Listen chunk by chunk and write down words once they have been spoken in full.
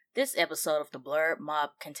This episode of the Blerd Mob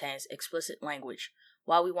contains explicit language.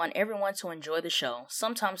 While we want everyone to enjoy the show,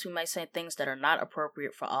 sometimes we may say things that are not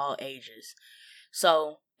appropriate for all ages.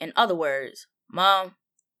 So, in other words, Mom,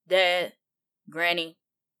 Dad, Granny,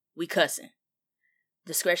 we cussing.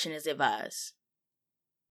 Discretion is advised.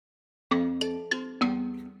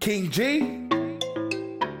 King G,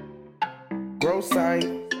 Grow Site,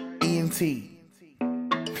 ENT.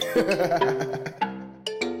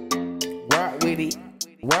 Rock with it,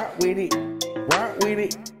 rock with it, rock with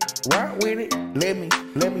it, rock with it.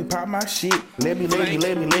 Let me pop my shit. Let me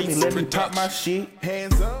pop my shit.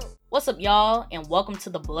 Hands up. What's up, y'all, and welcome to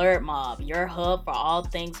the Blerd Mob, your hub for all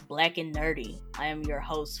things black and nerdy. I am your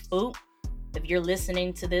host, Foop. If you're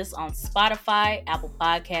listening to this on Spotify, Apple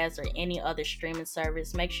Podcasts, or any other streaming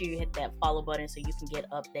service, make sure you hit that follow button so you can get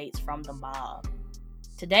updates from the mob.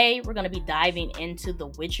 Today, we're going to be diving into the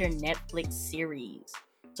Witcher Netflix series.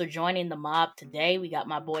 So joining the mob today, we got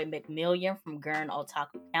my boy McMillian from Gurn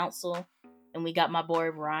Otaku Council, and we got my boy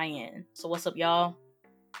Ryan. So what's up, y'all?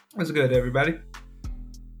 What's good, everybody?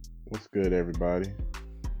 What's good, everybody?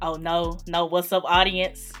 Oh, no, what's up,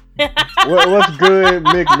 audience? What's good,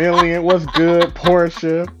 McMillian? What's good,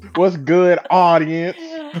 Portia? What's good, audience?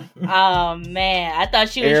 Oh man, I thought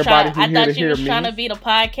she was trying. I thought she was trying to be the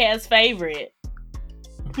podcast favorite.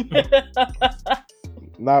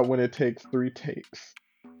 Not when it takes 3 takes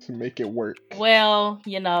to make it work. Well,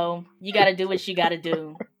 you got to do what you got to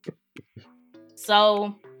do.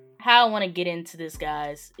 So, how I want to get into this,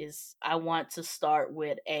 guys, is I want to start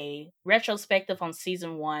with a retrospective on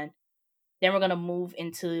season 1. Then we're gonna move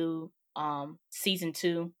into season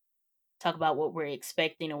 2, talk about what we're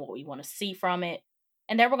expecting and what we want to see from it,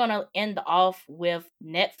 and then we're gonna end off with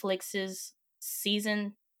Netflix's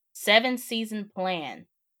season 7 plan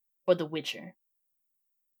for The Witcher.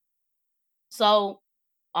 So,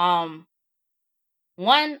 one,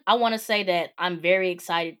 I want to say that I'm very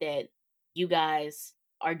excited that you guys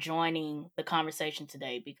are joining the conversation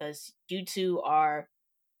today because you two are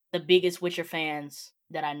the biggest Witcher fans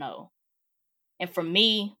that I know. And for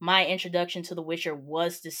me, my introduction to The Witcher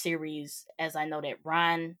was the series, as I know that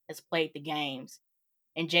Ryan has played the games.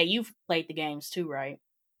 And Jay, you've played the games too, right?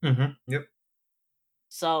 Mm-hmm. Yep.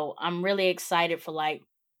 So I'm really excited for,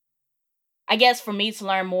 I guess for me to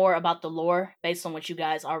learn more about the lore based on what you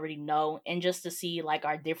guys already know, and just to see,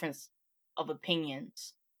 our difference of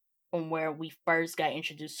opinions from where we first got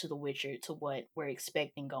introduced to The Witcher to what we're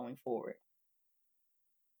expecting going forward.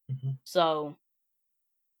 Mm-hmm. So,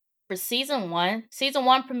 for season 1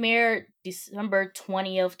 premiered December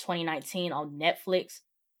 20th, 2019 on Netflix.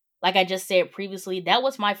 Like I just said previously, that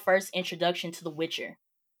was my first introduction to The Witcher.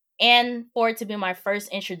 And for it to be my first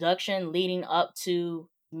introduction leading up to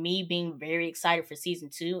me being very excited for season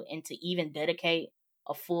 2 and to even dedicate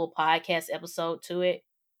a full podcast episode to it,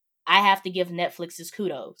 I have to give Netflix's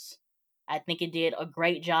kudos. I think it did a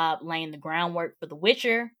great job laying the groundwork for The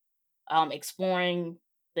Witcher, exploring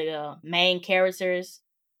the main characters,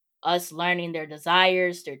 us learning their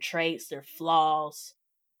desires, their traits, their flaws,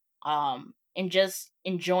 and just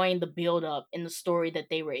enjoying the build-up in the story that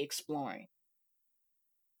they were exploring.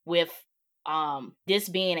 With this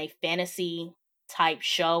being a fantasy-type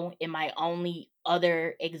show, and my only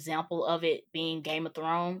other example of it being Game of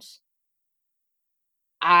Thrones,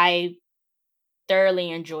 I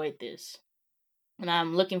thoroughly enjoyed this. And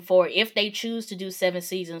I'm looking forward, if they choose to do 7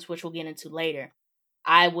 seasons, which we'll get into later,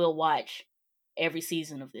 I will watch every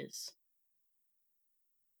season of this.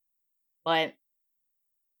 But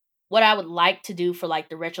what I would like to do for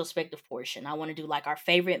the retrospective portion, I want to do our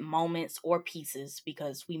favorite moments or pieces,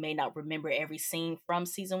 because we may not remember every scene from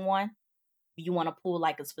season 1. You want to pull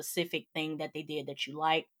a specific thing that they did that you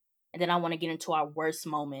like, and then I want to get into our worst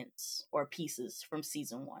moments or pieces from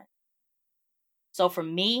season 1. So for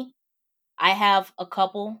me, I have a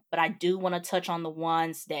couple, but I do want to touch on the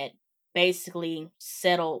ones that basically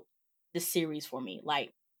settled the series for me.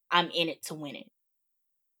 I'm in it to win it.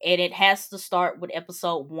 And it has to start with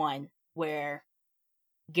episode 1, where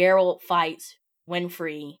Geralt fights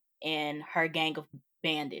Winfrey and her gang of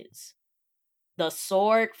bandits. The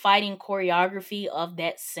sword fighting choreography of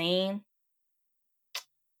that scene,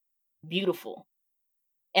 beautiful.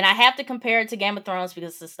 And I have to compare it to Game of Thrones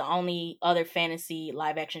because it's the only other fantasy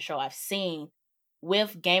live action show I've seen,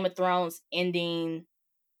 with Game of Thrones ending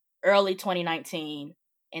early 2019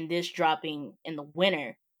 and this dropping in the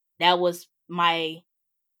winter. That was my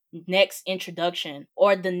next introduction,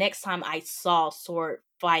 or the next time I saw sword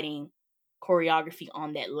fighting choreography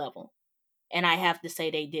on that level. And I have to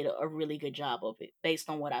say they did a really good job of it based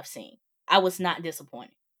on what I've seen. I was not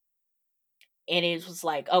disappointed. And it was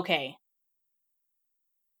okay,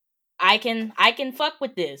 I can fuck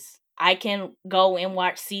with this. I can go and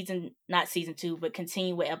watch not season 2, but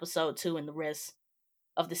continue with episode 2 and the rest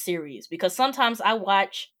of the series, because sometimes I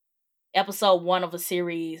watch episode 1 of a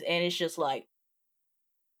series and it's just like,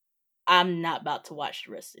 I'm not about to watch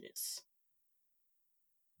the rest of this.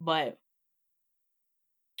 But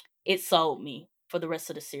it sold me for the rest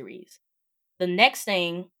of the series. The next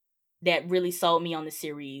thing that really sold me on the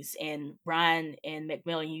series, and Brian and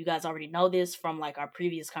McMillan, you guys already know this from like our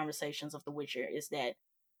previous conversations of The Witcher, is that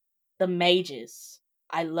the mages.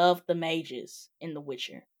 I love the mages in The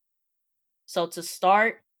Witcher. So to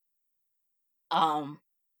start, I'm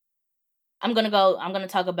gonna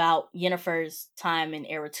talk about Yennefer's time in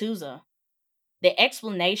Aretuza. The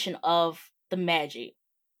explanation of the magic,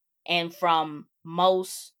 and from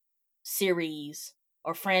most series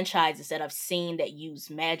or franchises that I've seen that use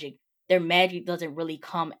magic, their magic doesn't really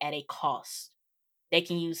come at a cost. They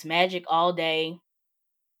can use magic all day,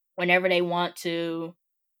 whenever they want to.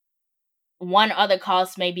 One other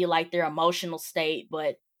cost may be like their emotional state,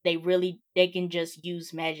 but they can just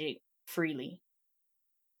use magic freely.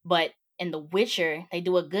 But in The Witcher, they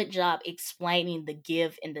do a good job explaining the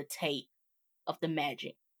give and the take of the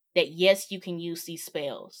magic. That yes, you can use these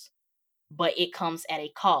spells, but it comes at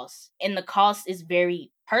a cost. And the cost is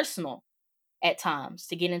very personal at times.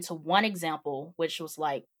 To get into one example, which was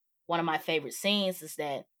like one of my favorite scenes, is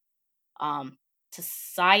that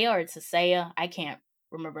Tisaya, I can't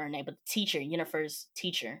remember her name, but the teacher, Yennefer's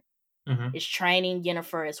teacher, is training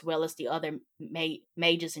Yennefer as well as the other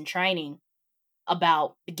mages in training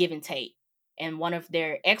about the give and take. And one of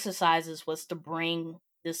their exercises was to bring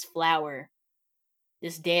this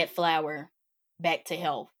dead flower, back to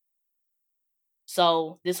health.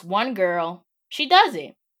 So this one girl, she does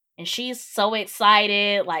it. And she's so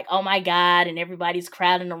excited, like, oh my God, and everybody's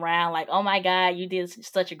crowding around, like, oh my God, you did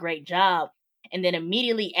such a great job. And then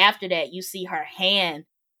immediately after that, you see her hand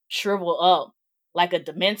shrivel up like a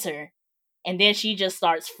Dementor. And then she just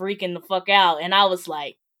starts freaking the fuck out. And I was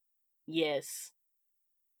like, yes.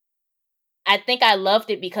 I think I loved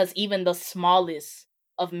it because even the smallest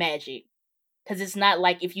of magic, because it's not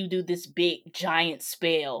like if you do this big giant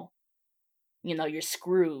spell, you're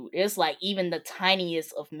screwed. It's like even the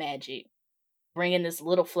tiniest of magic, bringing this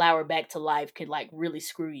little flower back to life, could like really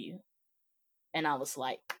screw you. And I was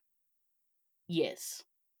like, yes.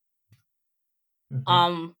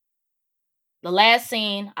 The last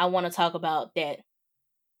scene I want to talk about that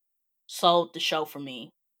sold the show for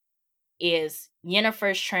me is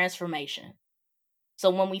Yennefer's transformation.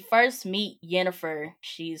 So when we first meet Yennefer,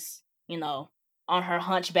 she's, on her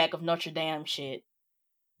Hunchback of Notre Dame shit.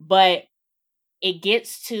 But it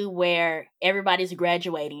gets to where everybody's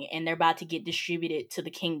graduating and they're about to get distributed to the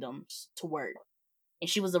kingdoms to work. And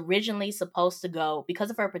she was originally supposed to go, because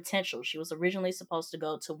of her potential, she was originally supposed to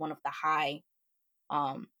go to one of the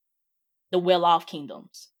the well-off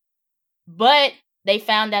kingdoms. But they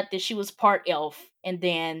found out that she was part elf, and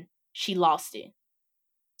then she lost it.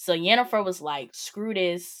 So Yennefer was like, screw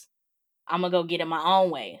this, I'm gonna go get it my own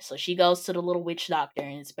way. So she goes to the little witch doctor,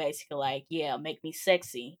 and it's basically like, yeah, make me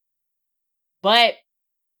sexy. But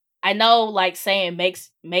I know, like, saying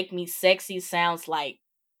make me sexy sounds like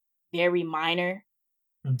very minor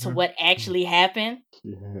to what actually happened.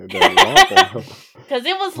 Yeah, Because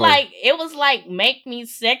it was like make me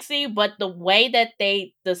sexy, but the way that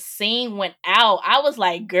the scene went out, I was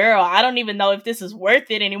like, girl, I don't even know if this is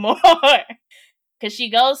worth it anymore. Because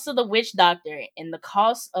she goes to the witch doctor, and the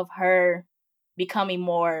cost of her becoming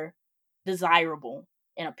more desirable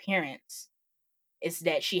in appearance is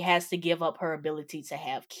that she has to give up her ability to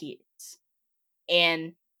have kids.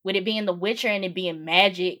 And with it being The Witcher and it being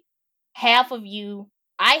magic,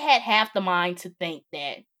 I had half the mind to think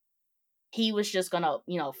that he was just gonna,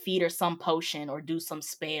 feed her some potion or do some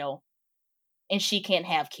spell and she can't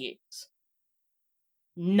have kids.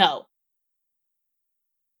 No.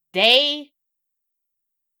 The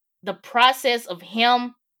process of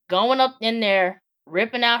him going up in there,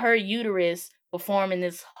 ripping out her uterus, performing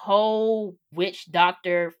this whole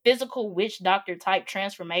physical witch doctor type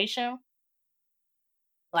transformation.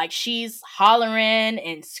 Like, she's hollering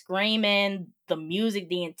and screaming, the music,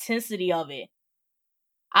 the intensity of it.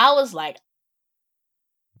 I was like,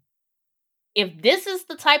 if this is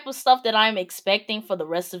the type of stuff that I'm expecting for the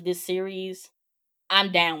rest of this series,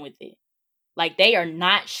 I'm down with it. Like, they are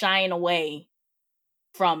not shying away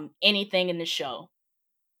from anything in the show.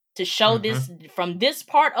 To show this, from this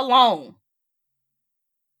part alone,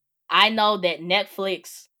 I know that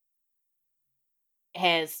Netflix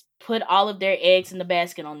has put all of their eggs in the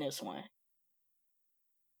basket on this one.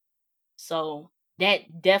 So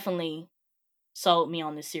that definitely sold me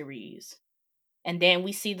on the series. And then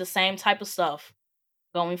we see the same type of stuff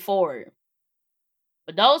going forward.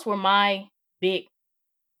 But those were my big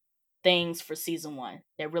things for season 1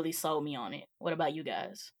 that really sold me on it. What about you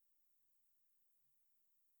guys?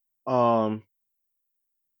 Um,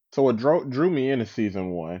 so what drew me into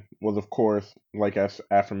season 1 was, of course, like as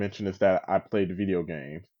aforementioned, is that I played the video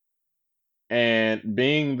games, and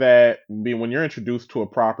when you're introduced to a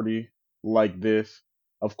property like this,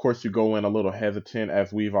 of course you go in a little hesitant,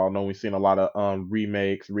 as we've all known. We've seen a lot of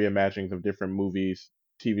remakes, reimaginings of different movies,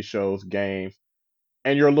 TV shows, games,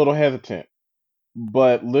 and you're a little hesitant.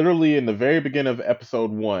 But literally in the very beginning of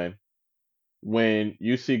episode 1, when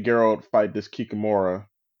you see Geralt fight this Kikamura,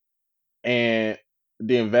 and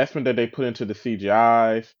the investment that they put into the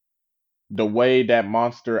CGIs, the way that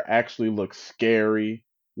monster actually looks scary,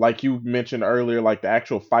 like you mentioned earlier, like the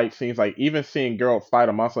actual fight scenes, like even seeing Geralt fight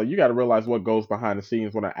a monster, like, you got to realize what goes behind the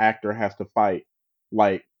scenes when an actor has to fight,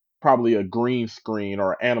 like probably a green screen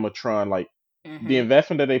or animatron, like the Mm-hmm.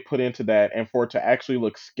 investment that they put into that, and for it to actually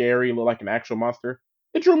look scary, look like an actual monster,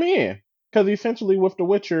 it drew me in. Because essentially, with The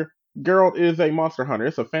Witcher, Geralt is a monster hunter.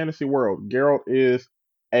 It's a fantasy world. Geralt is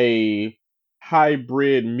a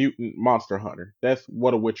hybrid mutant monster hunter. That's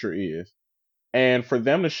what a Witcher is. And for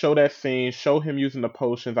them to show that scene, show him using the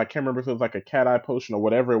potions, I can't remember if it was like a cat eye potion or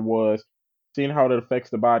whatever it was, seeing how it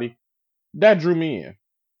affects the body, that drew me in.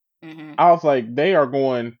 Mm-hmm. I was like,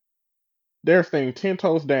 they're staying 10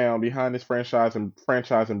 toes down behind this franchise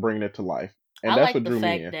and bringing it to life, I and that's like what the drew me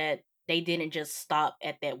fact in. that they didn't just stop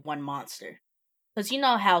at that one monster. Because you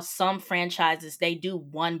know how some franchises, they do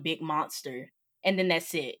one big monster and then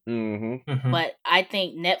that's it. Mm-hmm. Mm-hmm. But I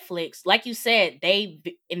think Netflix, like you said, they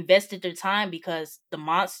invested their time, because the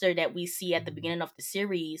monster that we see at the beginning of the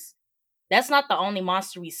series, that's not the only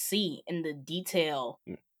monster we see in the detail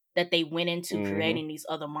that they went into Mm-hmm. creating these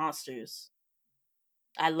other monsters.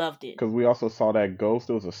 I loved it. Because we also saw that ghost.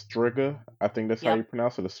 It was a Striga. I think that's how you Yep.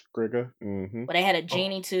 pronounce it, a Striga. Mm-hmm. But they had a Oh,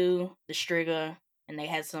 genie too, the Striga, and they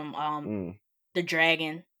had some the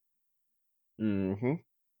dragon. Mm-hmm.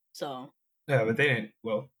 So yeah, but they didn't.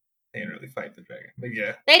 Well, they didn't really fight the dragon. But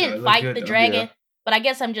yeah, they no, didn't it looked fight good the though. dragon, Yeah. but I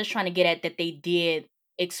guess I'm just trying to get at that they did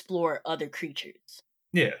explore other creatures.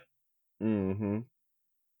 Yeah. Mm-hmm.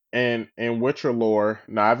 And in Witcher lore,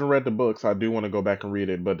 now I haven't read the books. I do want to go back and read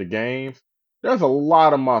it, but the games, there's a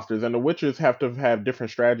lot of monsters, and the Witchers have to have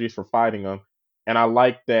different strategies for fighting them. And I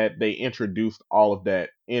like that they introduced all of that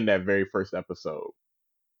in that very first episode.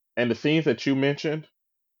 And the scenes that you mentioned,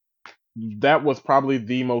 that was probably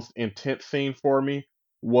the most intense scene for me,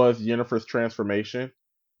 was Yennefer's transformation,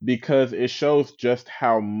 because it shows just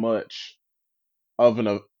of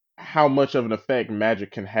an how much of an effect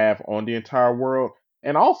magic can have on the entire world,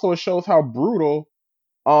 and also it shows how brutal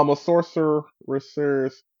a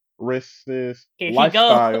sorceress's Here he go.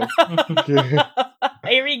 lifestyle can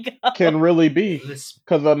Here we go. really be. This.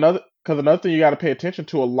 Because another thing you got to pay attention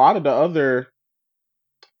to, a lot of the other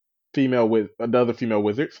female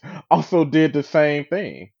wizards also did the same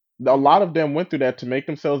thing. A Mm-hmm. lot of them went through that to make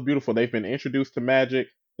themselves beautiful. They've been introduced to magic.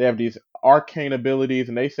 They have these arcane abilities,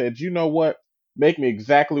 and they said, you know what? Make me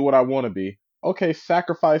exactly what I want to be. Okay,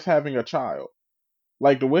 sacrifice having a child.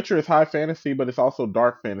 Like The Witcher is high fantasy, but it's also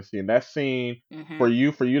dark fantasy, and that scene Mm-hmm. for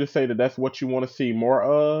you to say that that's what you want to see more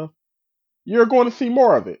of, you're going to see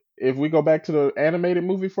more of it. If we go back to the animated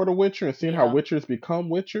movie for The Witcher and seeing how Yeah. Witchers become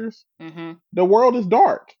Witchers, Mm-hmm. the world is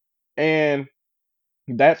dark, and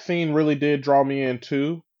that scene really did draw me in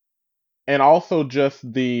too. And also just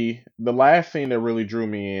the last scene that really drew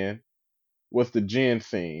me in was the gin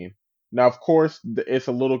scene. Now, of course, it's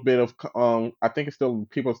a little bit of I think it's still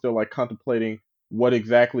people are still like contemplating what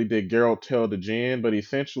exactly did Geralt tell the gin, but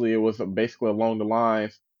essentially it was basically along the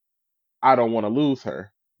lines, I don't want to lose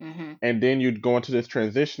her. Mm-hmm. And then you'd go into this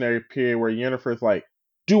transitionary period where Yennefer's like,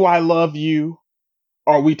 do I love you?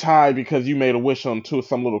 Or are we tied because you made a wish on to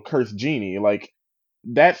some little cursed genie? Like,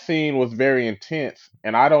 that scene was very intense,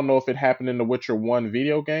 and I don't know if it happened in the Witcher 1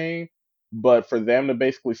 video game, but for them to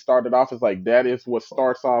basically start it off as like that is what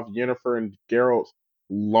starts off Yennefer and Geralt's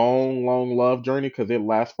long, long love journey, because it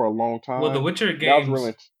lasts for a long Well, the time. Witcher That was really.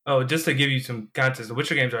 games. Oh, just to give you some context, the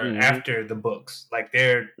Witcher games are Hmm. after the books. Like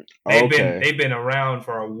Okay, they've been around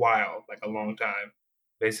for a while, like a long time.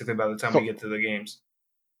 Basically, by the time we so get to the games.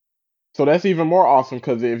 so that's even more awesome,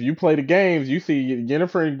 because if you play the games, you see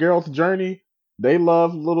Yennefer and Geralt's journey. They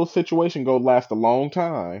love little situation go last a long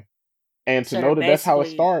time, and to So know that that's how it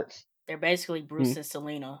starts. they're basically Hmm. Bruce and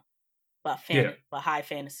Selena, but Yeah. but high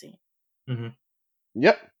fantasy. Mm-hmm.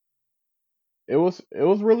 Yep, it was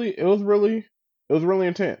really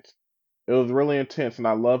intense. It was really intense, and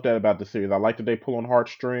I love that about the series. I like that they pull on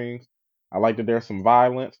heartstrings. I like that there's some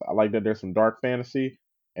violence. I like that there's some dark fantasy,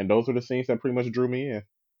 and those are the scenes that pretty much drew me in.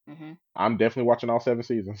 Hmm. I'm definitely watching all 7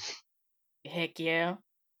 seasons. Heck yeah.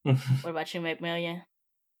 What about you, McMillian?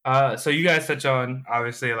 So you guys touch on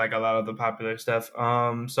obviously like a lot of the popular stuff.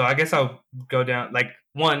 So I guess I'll go down like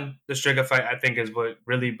one, the Striga fight I think is what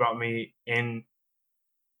really brought me in,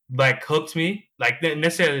 like hooked me. Like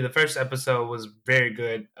necessarily the first episode was very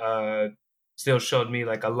good. Still showed me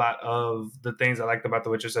like a lot of the things I liked about The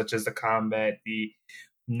Witcher, such as the combat, the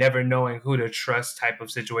never knowing who to trust type of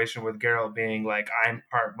situation with Geralt being like, I'm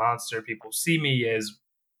part monster. People see me as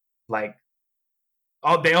like,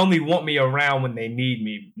 oh, they only want me around when they need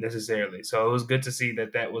me necessarily. So it was good to see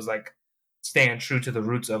that that was like staying true to the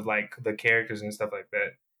roots of like the characters and stuff like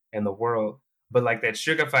that and the world. But like that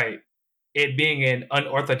Striga fight, it being an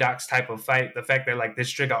unorthodox type of fight, the fact that like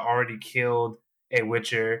this Striga already killed a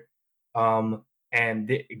Witcher, and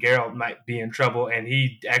Geralt might be in trouble, and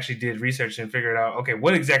he actually did research and figured out, okay,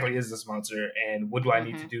 what exactly is this monster, and what do I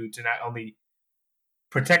need to Hmm. do to not only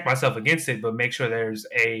protect myself against it, but make sure there's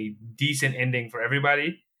a decent ending for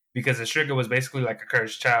everybody. Because the Striga was basically like a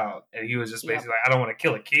cursed child, and he was just Yep. basically like, I don't want to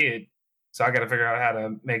kill a kid, so I got to figure out how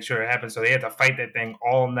to make sure it happens. So they had to fight that thing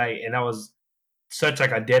all night, and that was such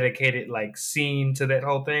like a dedicated like scene to that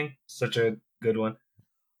whole thing. Such a good one.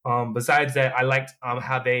 Besides that, I liked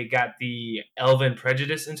how they got the elven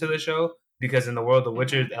prejudice into the show, because in the world of Hmm.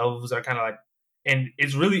 Witcher, elves are kind of like, and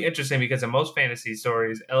it's really interesting because in most fantasy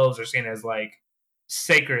stories, elves are seen as like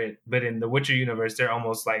sacred, but in the Witcher universe, they're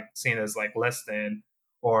almost like seen as like less than,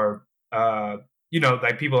 or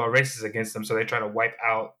like people are racist against them, so they try to wipe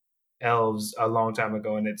out elves a long time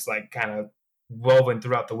ago, and it's like kind of woven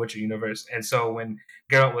throughout the Witcher universe. And so when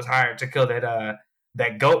Geralt was hired to kill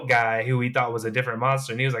that goat guy who he thought was a different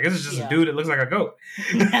monster, and he was like, "This is just a Yeah. dude that looks like a goat."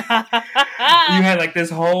 You had like this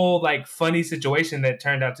whole like funny situation that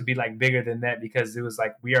turned out to be like bigger than that, because it was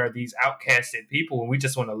like, we are these outcasted people and we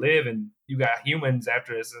just want to live, and you got humans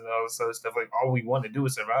after us and all this other stuff. Like all we want to do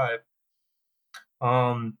is survive.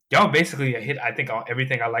 Y'all basically hit, I think, on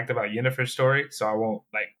everything I liked about Yennefer's story, so I won't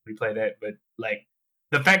like replay that. But like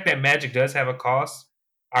the fact that magic does have a cost,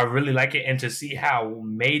 I really like it, and to see how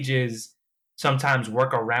mages sometimes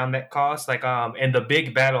work around that cost. Like in the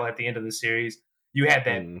big battle at the end of the series, you had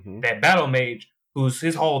Hmm. that battle mage whose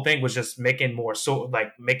his whole thing was just making more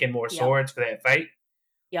Yep. swords for that fight.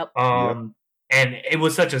 Yep. Yep. And it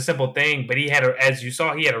was such a simple thing, but he had as you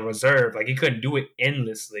saw, he had a reserve. Like he couldn't do it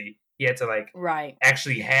endlessly. He had to like Right.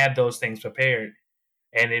 actually have those things prepared.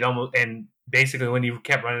 And basically when he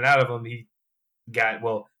kept running out of them, he got,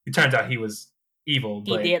 well, it turns out he was evil,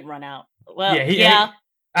 He but did run out. Well, yeah, yeah.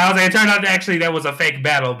 I was like, it turned out actually that was a fake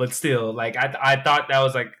battle, but still, like I thought that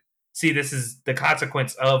was like, see, this is the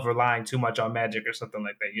consequence of relying too much on magic or something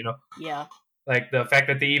like that, you know? Yeah. Like the fact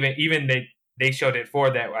that they even they showed it for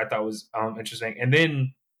that, I thought was interesting. And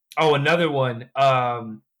then another one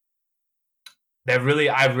that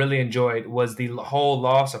I really enjoyed was the whole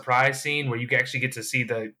Law Surprise scene, where you actually get to see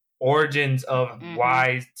the origins of Hmm.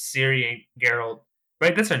 why Ciri and Geralt,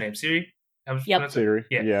 right? That's her name, Ciri. I'm just Yep. pronouncing it. Siri.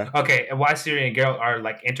 Yeah. Yeah. Okay, and why Ciri and Geralt are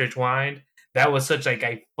like intertwined. That was such like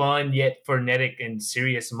a fun yet frenetic and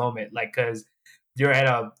serious moment, like because you're at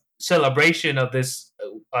a celebration of this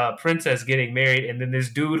princess getting married, and then this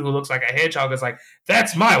dude who looks like a hedgehog is like,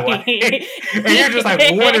 "That's my wife," and you're just like,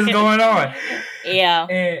 "What is going on?" Yeah.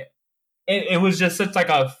 And it was just such like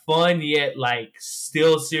a fun yet like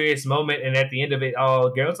still serious moment. And at the end of it,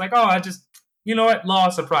 Geralt's like, "Oh, I just, you know what, law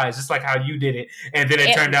of surprise, just like how you did it." And then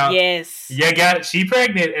it turned out, Yes. yeah, got it, she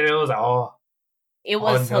pregnant, and it was like, It oh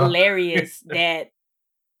was no. hilarious that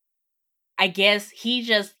I guess he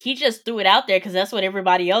just threw it out there because that's what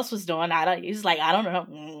everybody else was doing. He's like, I don't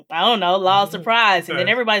know, I don't know, law of surprise, and then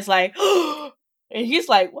everybody's like, and he's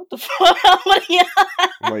like, what the fuck? What are you-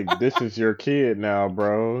 Like, this is your kid now,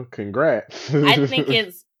 bro. Congrats.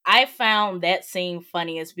 I found that scene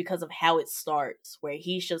funniest because of how it starts, where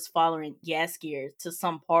he's just following Yaskier to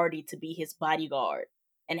some party to be his bodyguard,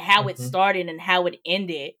 and how it Mhm. started and how it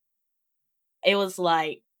ended. It was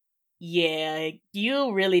like, yeah,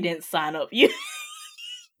 you really didn't sign up. You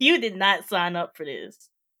did not sign up for this.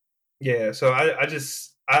 Yeah, so I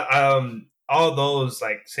all those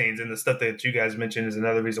like scenes and the stuff that you guys mentioned is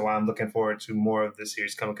another reason why I'm looking forward to more of the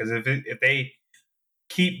series coming, because if they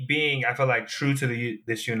keep being, I feel like, true to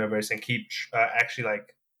this universe, and keep actually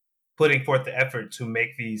like putting forth the effort to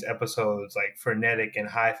make these episodes like frenetic and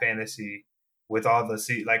high fantasy with all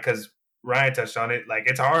the like, because Ryan touched on it. Like,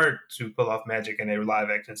 it's hard to pull off magic in a live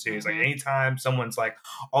action series. Like, anytime someone's like,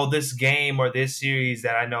 "Oh, this game or this series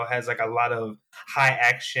that I know has like a lot of high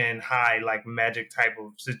action, high like magic type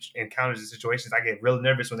of encounters and situations," I get real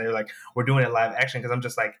nervous when they're like, "We're doing it live action," because I'm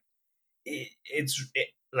just like,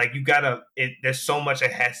 like you gotta. There's so much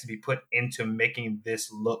that has to be put into making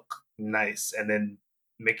this look nice and then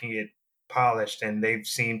making it polished, and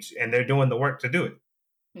and they're doing the work to do it.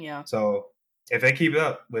 Yeah. So if they keep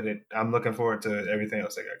up with it, I'm looking forward to everything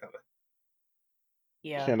else they got coming.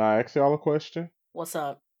 Yeah. Can I ask y'all a question? What's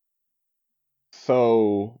up?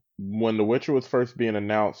 So when The Witcher was first being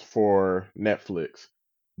announced for Netflix,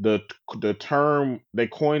 the the term they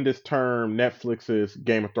coined this term Netflix's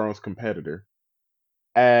Game of Thrones competitor.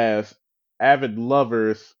 As avid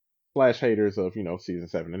lovers slash haters of season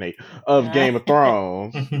 7 and 8 of Game of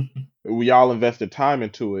Thrones, we all invested time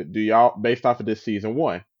into it. Do y'all, based off of this season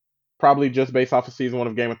one, probably just based off of season one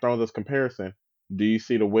of Game of Thrones as comparison, do you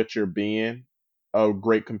see The Witcher being a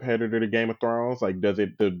great competitor to Game of Thrones? Like, do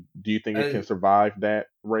you think it can as, survive that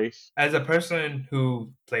race? as a person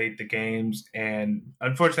who played the games, and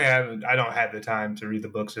unfortunately, I don't have the time to read the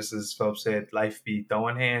books. Just as Phelps said, life be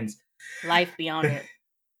throwing hands. Life beyond it.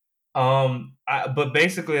 But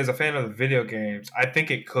basically, as a fan of the video games, I think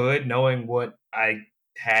it could, knowing what I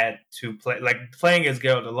had to play. Like, playing as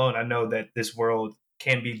Geralt alone, I know that this world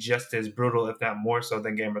can be just as brutal, if not more so,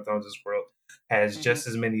 than Game of Thrones' world. Has just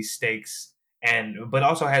as many stakes, but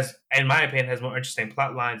also has, in my opinion, has more interesting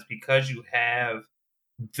plot lines because you have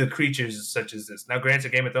the creatures such as this. Now,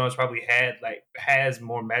 granted, Game of Thrones probably has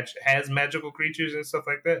magical creatures and stuff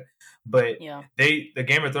like that, but Yeah. the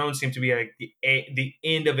Game of Thrones seem to be like the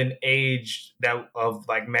end of an age that of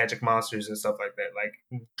like magic monsters and stuff like that.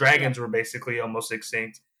 Like, dragons were basically almost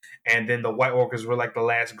extinct, and then the White Walkers were like the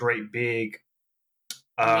last great big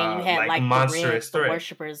And then you had like like monstrous the threat.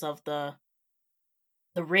 worshippers of the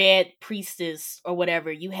red priestess or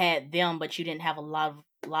whatever. You had them, but you didn't have a lot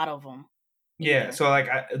of them. Yeah, Either. so like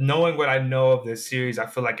knowing what I know of this series, I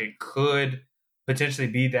feel like it could potentially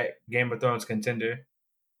be that Game of Thrones contender,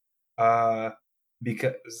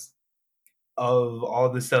 because of all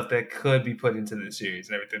the stuff that could be put into the series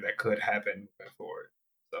and everything that could happen moving forward.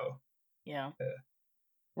 So Yeah. yeah.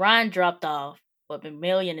 Ryan dropped off, but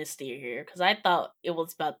Million is still here because I thought it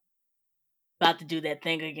was about to do that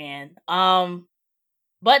thing again.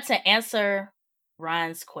 But to answer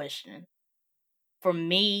Ryan's question, for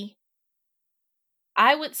me,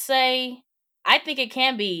 I would say I think it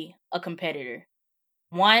can be a competitor.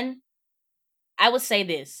 One, I would say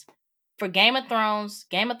this. For Game of Thrones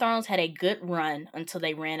had a good run until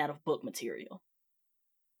they ran out of book material.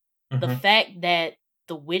 The fact that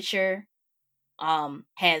The Witcher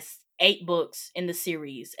has 8 books in the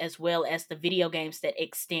series, as well as the video games that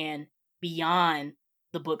extend beyond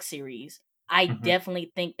the book series, I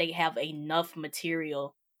definitely think they have enough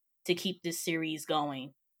material to keep this series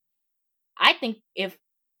going. I think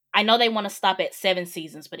I know they want to stop at 7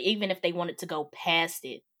 seasons, but even if they wanted to go past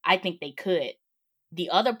it, I think they could. The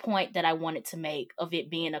other point that I wanted to make of it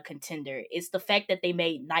being a contender is the fact that they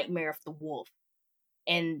made Nightmare of the Wolf.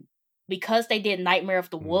 And because they did Nightmare of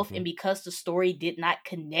the Wolf and because the story did not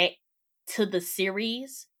connect to the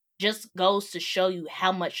series, just goes to show you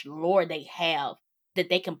how much lore they have, that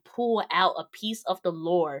they can pull out a piece of the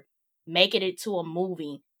lore, make it into a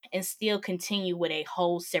movie, and still continue with a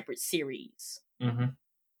whole separate series.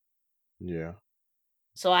 Yeah.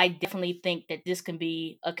 So I definitely think that this can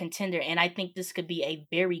be a contender, and I think this could be a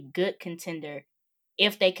very good contender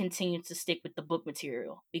if they continue to stick with the book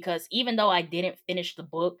material. Because even though I didn't finish the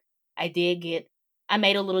book, I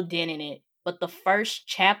made a little dent in it. But the first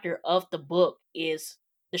chapter of the book is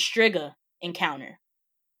the Striga encounter.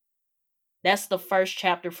 That's the first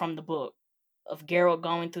chapter from the book of Geralt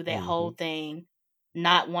going through that whole thing,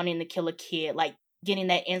 not wanting to kill a kid, like getting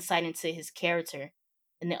that insight into his character.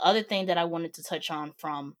 And the other thing that I wanted to touch on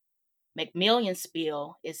from Macmillion's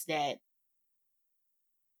spiel is that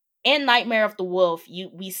in Nightmare of the Wolf,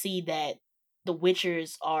 we see that the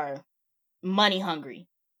Witchers are money hungry.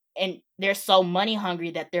 And they're so money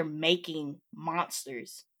hungry that they're making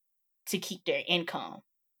monsters to keep their income.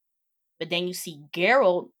 But then you see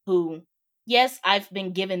Geralt, who, yes, I've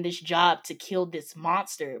been given this job to kill this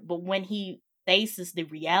monster, but when he faces the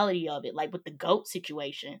reality of it, like with the goat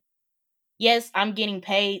situation, yes, I'm getting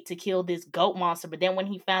paid to kill this goat monster, but then when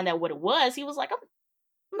he found out what it was, he was like,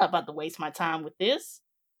 I'm not about to waste my time with this.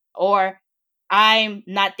 Or I'm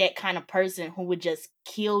not that kind of person who would just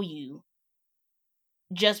kill you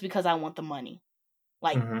just because I want the money.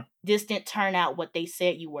 Like, this didn't turn out what they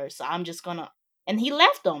said you were, so I'm just gonna... And he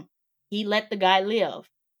left them. He let the guy live.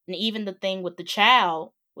 And even the thing with the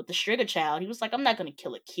child, with the Striga child. He was like, I'm not gonna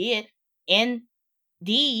kill a kid.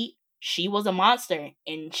 Indeed, she was a monster,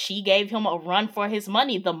 and she gave him a run for his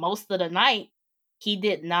money the most of the night. He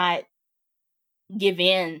did not give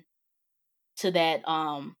in to that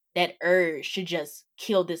urge to just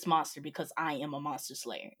kill this monster because I am a monster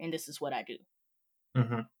slayer and this is what I do.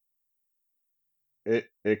 Mm-hmm.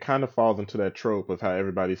 It kind of falls into that trope of how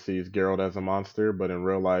everybody sees Geralt as a monster, but in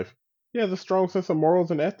real life, he has a strong sense of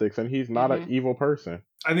morals and ethics, and he's not an evil person.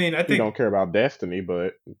 I mean, I He don't think care about destiny,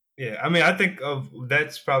 but yeah, I mean, I think of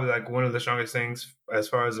that's probably like one of the strongest things as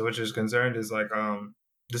far as The Witcher is concerned is like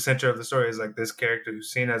the center of the story is like this character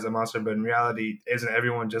who's seen as a monster, but in reality, isn't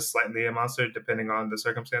everyone just slightly a monster depending on the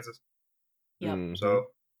circumstances? Yep. So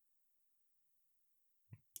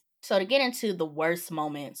to get into the worst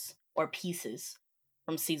moments or pieces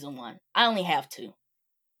from season 1, I only have 2.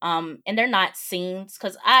 And they're not scenes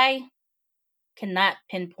because I cannot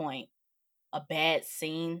pinpoint a bad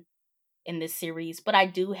scene in this series, but I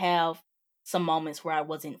do have some moments where I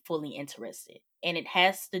wasn't fully interested. And it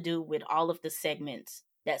has to do with all of the segments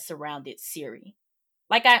that surrounded Ciri.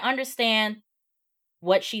 Like, I understand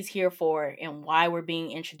what she's here for and why we're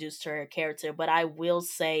being introduced to her character, but I will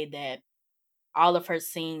say that all of her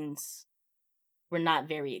scenes were not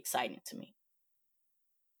very exciting to me.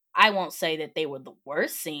 I won't say that they were the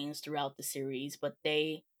worst scenes throughout the series, but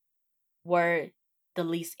they were the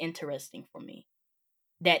least interesting for me.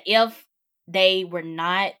 That if they were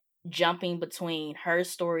not jumping between her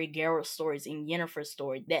story, Geralt's stories, and Yennefer's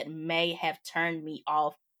story, that may have turned me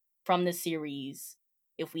off from the series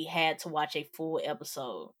if we had to watch a full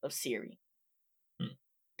episode of Ciri.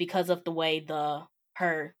 Because of the way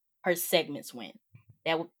her segments went.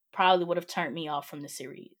 That probably would have turned me off from the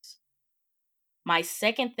series. My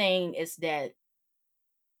second thing is that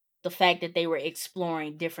the fact that they were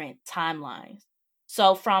exploring different timelines.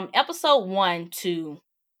 So from episode 1 to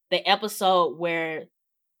the episode where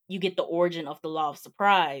you get the origin of the Law of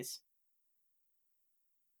Surprise,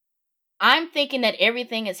 I'm thinking that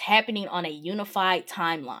everything is happening on a unified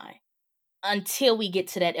timeline until we get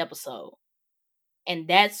to that episode. And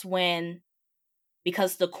that's when,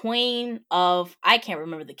 because the queen of, I can't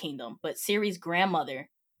remember the kingdom, but Ciri's grandmother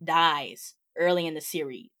dies early in the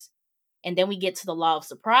series. And then we get to the Law of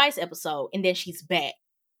Surprise episode, and then she's back.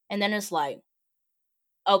 And then it's like,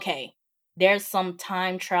 okay, there's some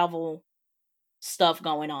time travel stuff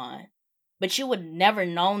going on. But you would never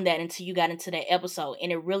known that until you got into that episode,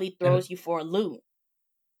 and it really throws you for a loop.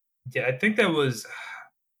 Yeah, I think that was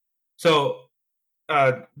so.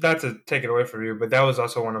 Not to take it away from you, but that was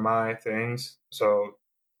also one of my things. So,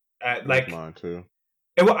 like mine too.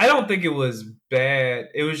 I don't think it was bad.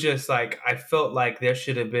 It was just like I felt like there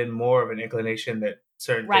should have been more of an inclination that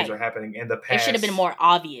certain things were happening in the past. It should have been more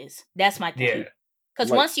obvious. That's my thing. Yeah.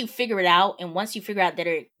 Because once you figure it out, and once you figure out that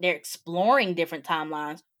they're exploring different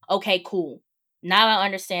timelines, okay, cool. Now I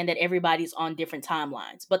understand that everybody's on different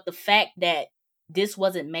timelines. But the fact that this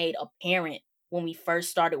wasn't made apparent when we first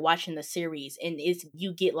started watching the series, and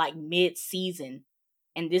you get like mid-season,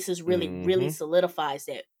 and this is really solidifies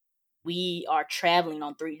that we are traveling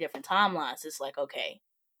on 3 different timelines. It's like, okay,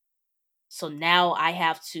 so now I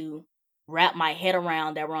have to wrap my head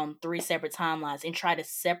around that we're on 3 separate timelines and try to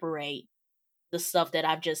separate the stuff that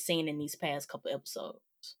I've just seen in these past couple episodes.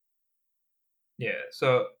 Yeah,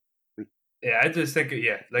 so yeah, I just think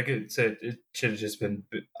like it said, it should have just been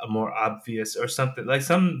a more obvious or something. Like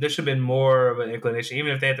there should have been more of an inclination,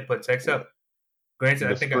 even if they had to put text up. Granted,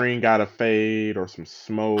 the screen got a fade or some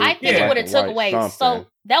smoke. I think it would have took away. Something. So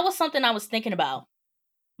that was something I was thinking about.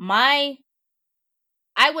 I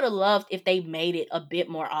would have loved if they made it a bit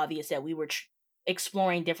more obvious that we were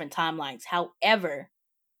exploring different timelines. However,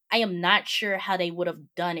 I am not sure how they would have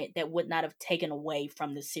done it that would not have taken away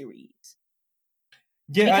from the series.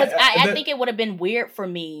 Yeah, because I think it would have been weird for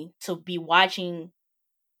me to be watching,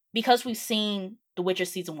 because we've seen The Witcher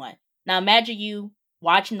Season 1. Now imagine you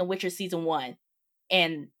watching The Witcher Season 1,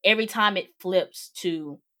 and every time it flips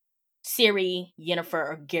to Ciri, Yennefer,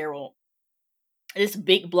 or Geralt, this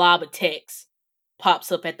big blob of text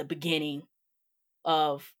pops up at the beginning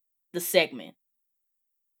of the segment.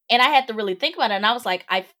 And I had to really think about it, and I was like,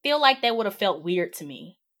 I feel like that would have felt weird to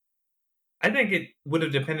me. I think it would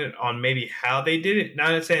have depended on maybe how they did it.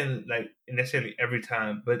 Not saying like necessarily every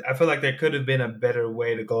time, but I feel like there could have been a better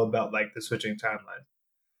way to go about like the switching timeline.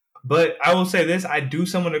 But I will say this, I do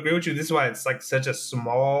somewhat agree with you. This is why it's like such a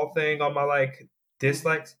small thing on my like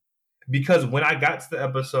dislikes. Because when I got to the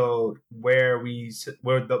episode where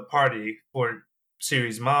the party for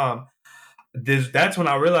Ciri's mom, that's when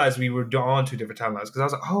I realized we were on 2 different timelines. Because I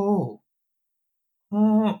was like,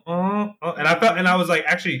 and I was like,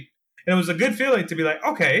 actually, And it was a good feeling to be like,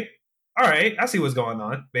 okay, all right, I see what's going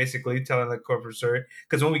on. Basically, telling the corporate story.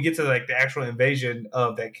 Because when we get to like the actual invasion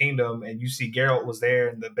of that kingdom, and you see Geralt was there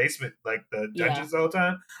in the basement, like the Yeah. dungeons the whole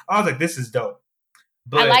time, I was like, this is dope.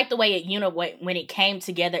 I But like the way when it came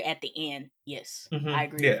together at the end. Yes, I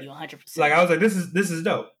agree with yeah, you 100%. like I was like, this is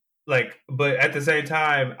dope. Like, but at the same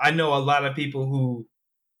time, I know a lot of people who,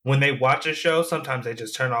 when they watch a show, sometimes they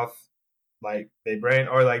just turn off like their brain,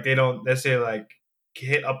 or like they don't necessarily like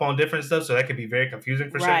hit up on different stuff, so that could be very confusing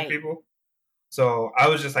for certain Right. people. So I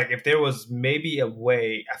was just like, if there was maybe a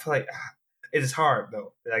way, I feel like it's hard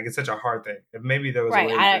though. Like it's such a hard thing. If maybe there was a Right.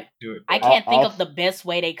 way to do it I better. can't think of Also, the best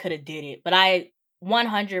way they could have did it, but I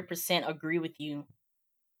 100% agree with you.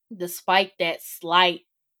 Despite that slight,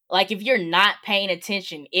 like if you're not paying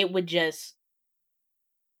attention, it would just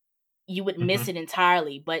you would miss Mm-hmm. it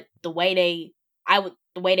entirely. But the way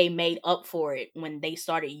they made up for it when they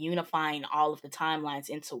started unifying all of the timelines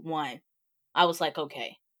into one, I was like,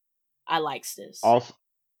 okay, I likes this. also,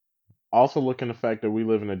 also look in the fact that we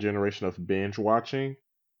live in a generation of binge watching,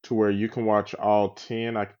 to where you can watch all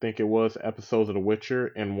 10, I think it was, episodes of The Witcher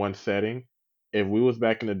in one setting. If we was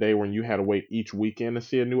back in the day when you had to wait each weekend to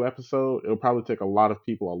see a new episode, it would probably take a lot of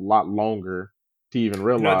people a lot longer to even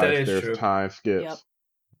You know what? That realize is there's true. time Yep. skips.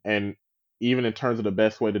 And even in terms of the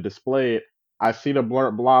best way to display it, I see the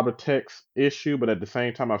blur blob of text issue, but at the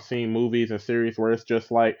same time, I've seen movies and series where it's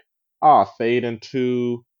just like, fade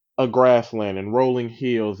into a grassland and rolling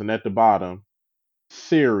hills, and at the bottom,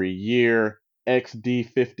 Siri, year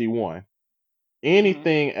XD51. Hmm.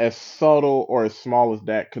 Anything as subtle or as small as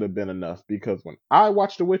that could have been enough, because when I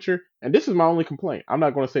watched The Witcher, and this is my only complaint, I'm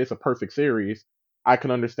not going to say it's a perfect series. I can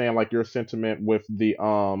understand like your sentiment with the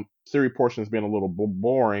Siri portions being a little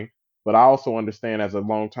boring, but I also understand as a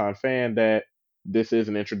longtime fan that this is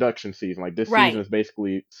an introduction season. Like this season Right. is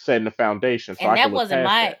basically setting the foundation, so And I could look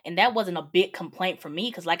past that. that wasn't a big complaint for me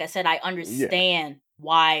because like I said, I Yeah, understand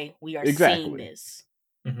why we are seeing exactly. this.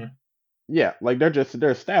 Mm-hmm. Yeah, like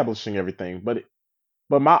they're establishing everything, but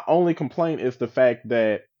my only complaint is the fact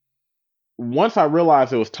that once I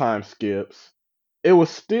realized it was time skips, it was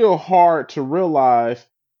still hard to realize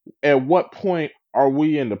at what point are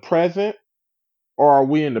we in the present or are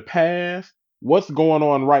we in the past? What's going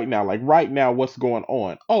on right now? Like right now, what's going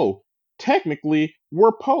on? Oh, technically,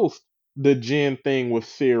 we're post the Jin thing with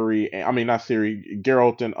Siri. I mean, not Siri,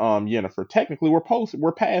 Geralt and Yennefer. Technically, we're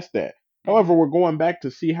past that. However, Hmm. we're going back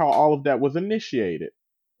to see how all of that was initiated,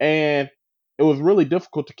 and it was really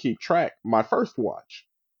difficult to keep track. My first watch,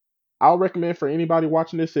 I'll recommend for anybody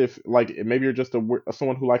watching this, if like maybe you're just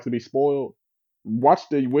someone who likes to be spoiled, watch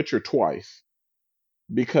The Witcher twice,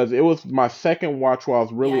 because it was my second watch where I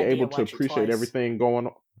was Yeah, really I did able to watch it appreciate twice. everything going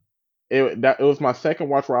on. It was my second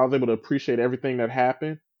watch where I was able to appreciate everything that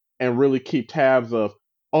happened and really keep tabs of,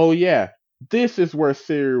 oh yeah, this is where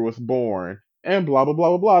Siri was born and blah blah blah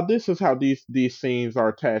blah blah. This is how these scenes are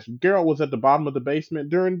attached. Geralt was at the bottom of the basement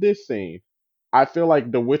during this scene. I feel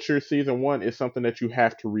like The Witcher season one is something that you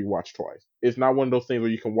have to rewatch twice. It's not one of those things where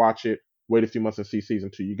you can watch it, wait a few months and see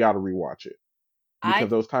season two. You got to rewatch it because I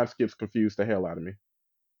those time skips confuse the hell out of me.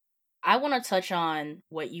 I want to touch on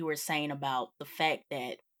what you were saying about the fact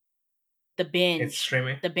that the It's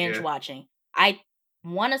streaming. the binge Yeah. watching. I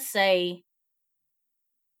want to say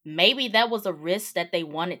maybe that was a risk that they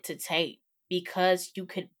wanted to take because you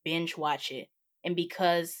could binge watch it and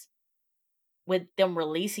because with them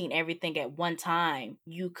releasing everything at one time,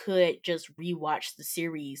 you could just rewatch the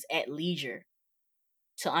series at leisure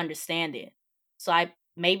to understand it. So I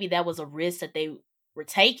maybe that was a risk that they were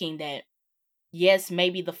taking that yes,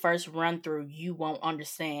 maybe the first run through you won't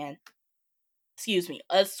understand, excuse me,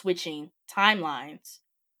 us switching timelines.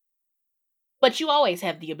 But you always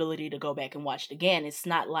have the ability to go back and watch it again. It's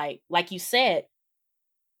not like you said,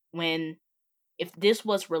 when if this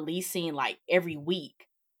was releasing like every week,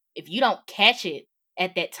 if you don't catch it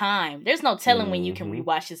at that time, there's no telling when you can Hmm.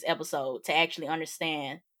 rewatch this episode to actually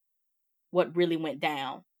understand what really went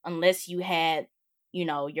down. Unless you had,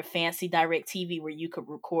 your fancy direct TV where you could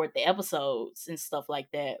record the episodes and stuff like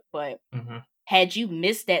that. But Mm-hmm. had you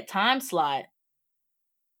missed that time slot,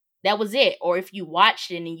 that was it. Or if you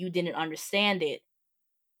watched it and you didn't understand it,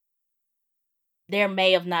 there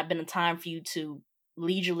may have not been a time for you to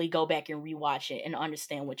leisurely go back and rewatch it and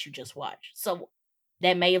understand what you just watched. So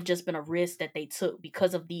that may have just been a risk that they took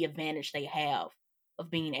because of the advantage they have of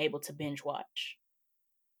being able to binge watch.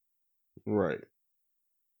 Right.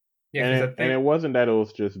 Yeah, because I And it think wasn't that it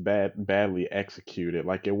was just badly executed.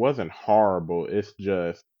 Like it wasn't horrible. It's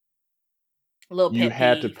just A little you pet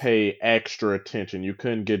had to peeve. pay extra attention. You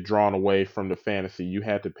couldn't get drawn away from the fantasy. You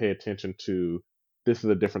had to pay attention to, this is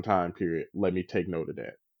a different time period. Let me take note of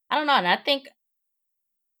that. I don't know, and I think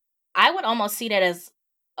I would almost see that as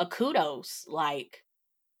a kudos, like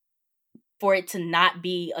for it to not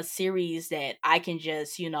be a series that I can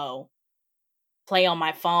just, play on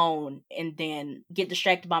my phone and then get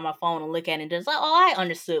distracted by my phone and look at it and just like, oh, I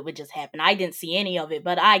understood what just happened. I didn't see any of it,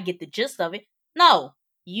 but I get the gist of it. No,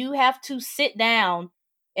 you have to sit down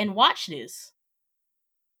and watch this.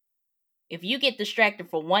 If you get distracted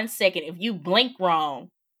for 1 second, if you blink wrong,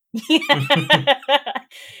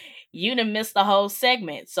 you done missed the whole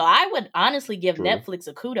segment. So I would honestly give True. Netflix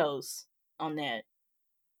a kudos on that.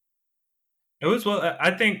 It was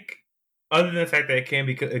I think other than the fact that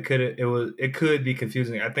it could be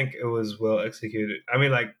confusing. I think it was well executed. I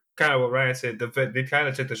mean, like kind of what Ryan said. They kind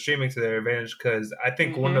of took the streaming to their advantage because I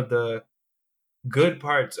think one of the good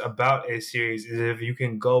parts about a series is if you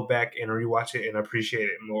can go back and rewatch it and appreciate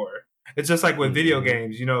it more. It's just like with video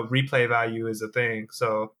games, replay value is a thing.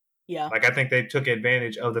 So, yeah, like I think they took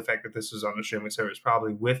advantage of the fact that this was on the streaming service,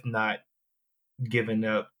 probably with not giving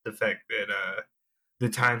up the fact that the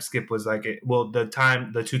time skip was like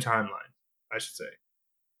the two timelines, I should say.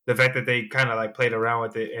 The fact that they kind of like played around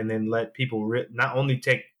with it and then let people not only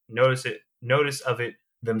take notice of it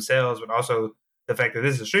themselves, but also the fact that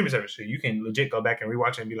this is a streaming service, so you can legit go back and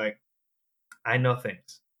rewatch it and be like, I know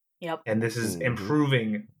things. Yep. And this is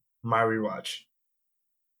improving my rewatch.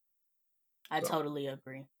 I totally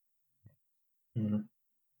agree. Mm-hmm.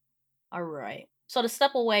 All right. So to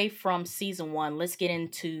step away from season 1, let's get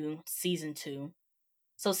into season 2.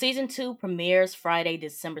 So season 2 premieres Friday,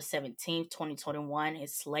 December 17th, 2021.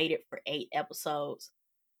 It's slated for 8 episodes.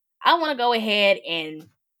 I want to go ahead and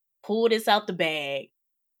pull this out the bag.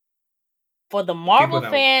 For the Marvel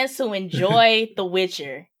fans who enjoy The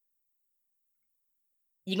Witcher,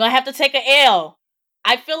 you're going to have to take an L.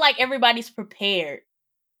 I feel like everybody's prepared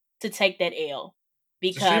to take that L.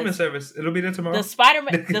 Because the streaming service, it'll be there tomorrow. It's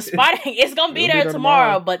going to be there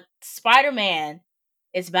tomorrow, but Spider-Man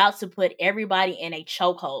is about to put everybody in a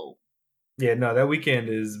chokehold. Yeah, no, that weekend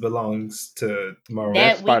belongs to tomorrow.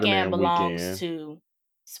 That weekend belongs to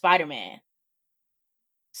Spider-Man.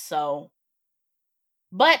 So,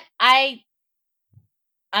 but I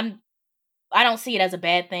don't see it as a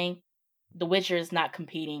bad thing. The Witcher is not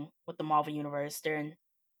competing with the Marvel Universe. They're in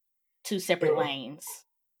 2 separate lanes.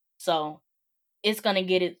 So, it's going to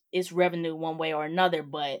get its revenue one way or another,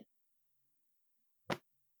 but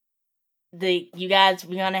you guys,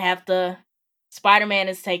 we're going to have to... Spider-Man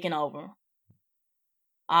is taking over.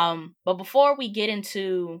 But before we get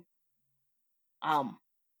into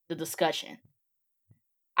the discussion,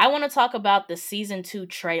 I want to talk about the season 2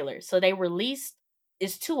 trailer. So they released...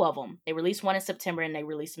 It's 2 of them. They released one in September and they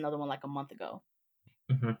released another one like a month ago.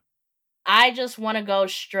 Mm-hmm. I just want to go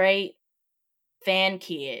straight fan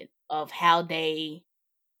kid of how they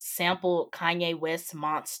sampled Kanye West's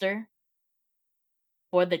Monster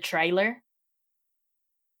for the trailer.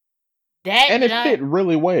 It fit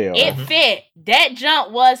really well. It fit. That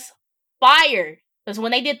jump was fire. Because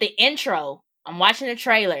when they did the intro, I'm watching the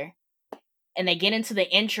trailer, and they get into the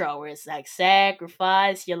intro where it's like,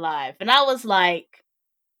 sacrifice your life. And I was like,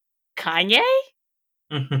 Kanye?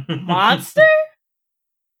 Monster?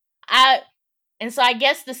 And so I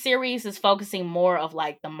guess the series is focusing more of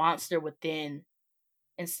like the monster within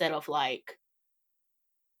instead of like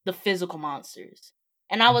the physical monsters.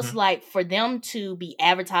 And I was like, for them to be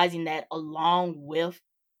advertising that along with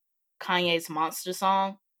Kanye's Monster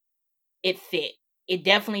song, it fit. It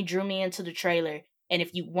definitely drew me into the trailer. And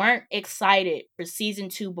if you weren't excited for season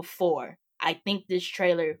 2 before, I think this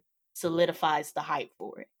trailer solidifies the hype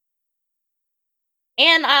for it.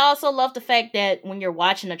 And I also love the fact that when you're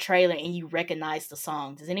watching a trailer and you recognize the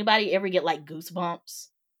song. Does anybody ever get like goosebumps?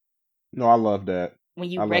 No, I love that. When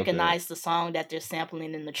you recognize the song that they're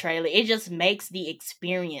sampling in the trailer, it just makes the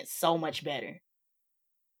experience so much better.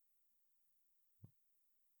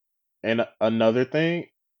 And another thing,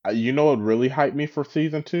 you know what really hyped me for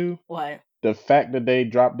season 2? What? The fact that they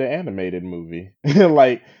dropped the animated movie.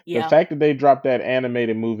 The fact that they dropped that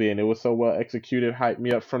animated movie and it was so well executed hyped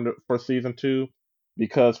me up for season 2.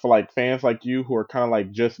 Because for like fans like you who are kind of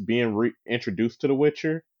like just being reintroduced to The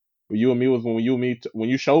Witcher, when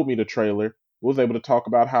you showed me the trailer, we was able to talk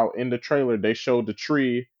about how in the trailer they showed the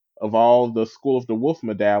tree of all the School of the Wolf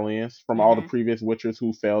medallions from all the previous Witchers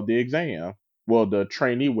who failed the exam. Well, the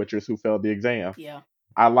trainee Witchers who failed the exam. Yeah.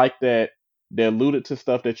 I like that they alluded to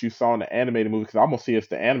stuff that you saw in the animated movie, because I almost see it's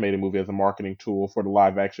the animated movie as a marketing tool for the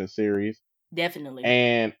live action series. Definitely.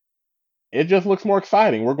 And it just looks more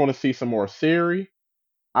exciting. We're going to see some more Ciri.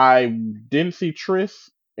 I didn't see Triss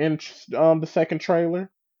in the second trailer,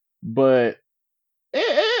 but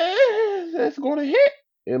it's going to hit.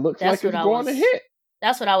 It looks like it's going to hit.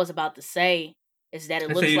 That's what I was about to say. Is that it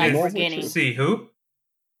And so looks you like didn't we're Normal getting. Triss. see who?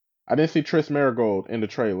 I didn't see Triss Marigold in the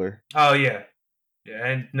trailer, Oh yeah, yeah.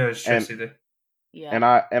 And no, it's and Triss either. Yeah.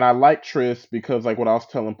 and I like Triss because like what I was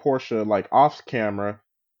telling Portia, like off camera,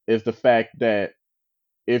 is the fact that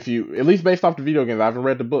if you, at least based off the video games, I haven't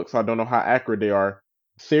read the book, so I don't know how accurate they are.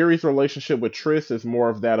 Ciri's relationship with Triss is more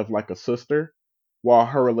of that of like a sister, while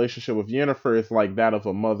her relationship with Yennefer is like that of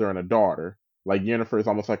a mother and a daughter. Like Yennefer is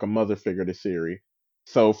almost like a mother figure to Ciri.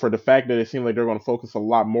 So for the fact that it seems like they're going to focus a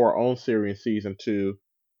lot more on Ciri in season 2,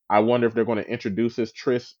 I wonder if they're going to introduce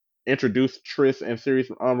Triss and Ciri's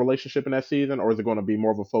relationship in that season, or is it going to be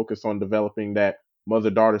more of a focus on developing that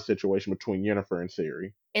mother-daughter situation between Yennefer and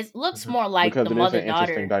Ciri? It looks Mm-hmm. more like the Because it is an mother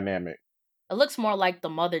interesting daughter. dynamic. It looks more like the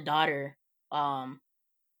mother daughter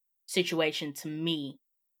situation to me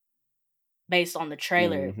based on the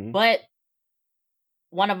trailer. Hmm. But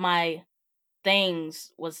one of my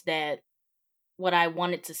things was that what I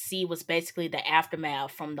wanted to see was basically the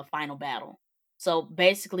aftermath from the final battle. So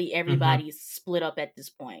basically Mm-hmm. everybody's split up at this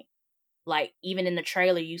point. Like even in the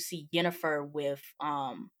trailer you see Yennefer with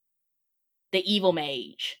the evil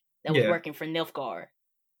mage that was Yeah. working for Nilfgaard.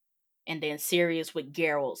 And then Sirius with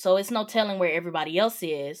Geralt. So it's no telling where everybody else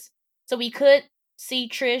is. So we could see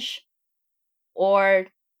Trish, or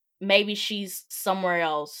maybe she's somewhere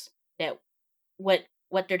else that what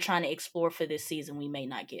they're trying to explore for this season, we may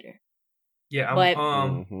not get her. Yeah. But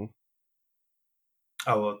Hmm.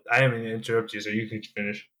 Oh well, I didn't mean to interrupt you, so you can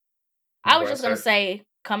finish I was before I just gonna start. say,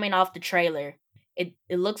 coming off the trailer, it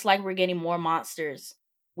looks like we're getting more monsters.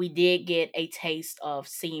 We did get a taste of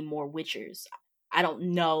seeing more Witchers. I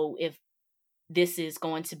don't know if this is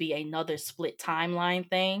going to be another split timeline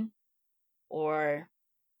thing or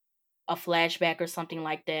a flashback or something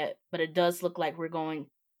like that, but it does look like we're going,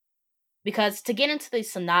 because to get into the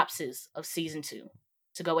synopsis of season 2,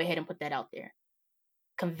 to go ahead and put that out there.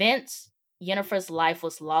 Convinced Yennefer's life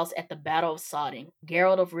was lost at the Battle of Sodden,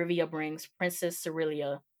 Geralt of Rivia brings Princess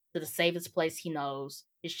Cerealia to the safest place he knows,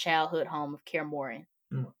 his childhood home of Kaer Morhen.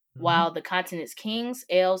 Mm-hmm. While the continent's kings,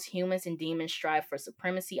 elves, humans, and demons strive for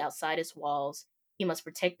supremacy outside its walls, he must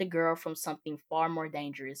protect the girl from something far more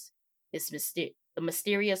dangerous, the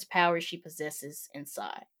mysterious power she possesses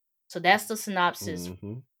inside. So that's the synopsis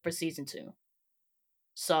Hmm. for season 2.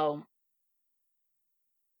 So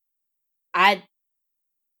I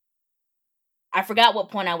forgot what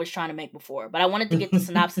point I was trying to make before, but I wanted to get the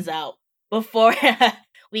synopsis out before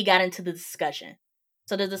we got into the discussion.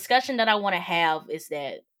 So the discussion that I want to have is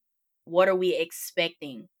that what are we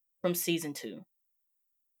expecting from season 2?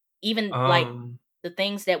 Even like um. the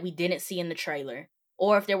things that we didn't see in the trailer,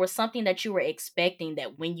 or if there was something that you were expecting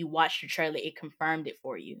that when you watched the trailer it confirmed it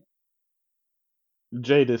for you.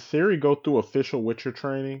 Jay, did Siri go through official Witcher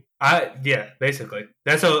training? Yeah, basically.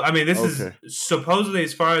 That's so. I mean, this is Okay, supposedly,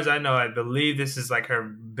 as far as I know, I believe this is like her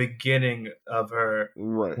beginning of her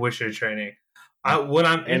right. Witcher training. What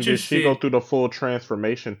I'm And did she go interested, through the full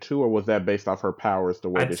transformation too, or was that based off her powers the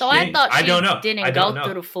way I that So I she? thought I don't she know. I didn't don't go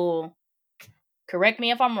through know. the full, correct me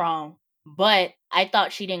if I'm wrong, but I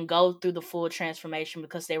thought she didn't go through the full transformation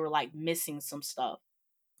because they were like missing some stuff.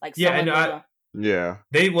 Like Yeah, some and of the Yeah.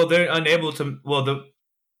 they're unable to. Well, the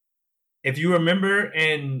if you remember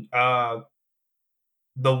in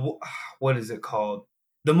the what is it called?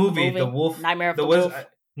 The movie, The movie Wolf, Nightmare of the the Wiz, Wolf.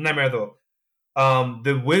 Nightmare of the Wolf.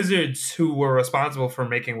 The wizards who were responsible for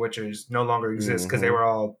making witchers no longer exist because Hmm.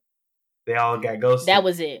 they all got That ghosted.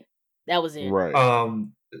 was it. That was it. Right.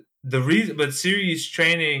 The reason, but Siri's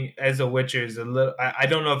training as a witcher is a little. I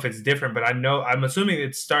don't know if it's different, but I'm assuming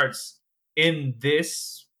it starts in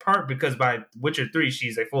this part because by Witcher 3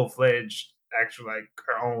 she's a full fledged actual like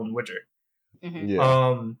her own witcher. Hmm. Yeah.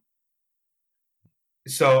 Um,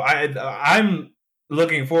 so I'm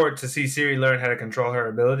looking forward to see Ciri learn how to control her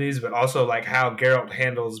abilities, but also like how Geralt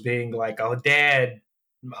handles being like a dad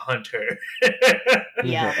hunter.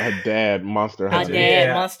 Yeah. A dad monster A hunter. dead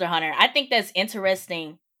Yeah. monster hunter. I think that's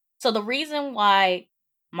interesting. So the reason why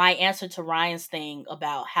my answer to Ryan's thing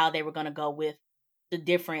about how they were going to go with the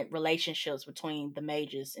different relationships between the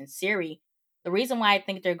mages and Ciri, the reason why I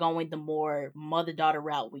think they're going the more mother-daughter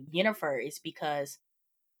route with Yennefer is because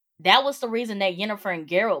that was the reason that Yennefer and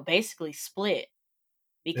Geralt basically split.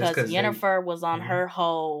 It's Because because they. Yennefer was on Mhm. her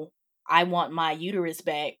whole I want my uterus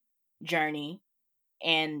back journey,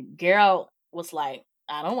 and Geralt was like,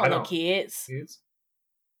 I don't I want no don't. kids. It's,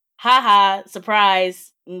 Haha,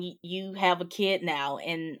 surprise, you have a kid now.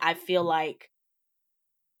 And I feel like Did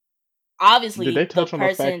they obviously the touch on the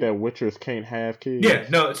fact person, that Witchers can't have yeah,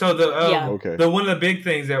 kids? no. So yeah. Okay. the one of the big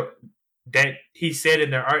things that he said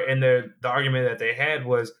in their art in the argument that they had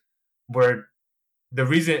was where the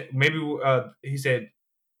reason maybe he said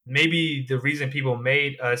maybe the reason people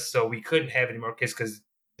made us so we couldn't have any more kids because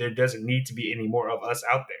there doesn't need to be any more of us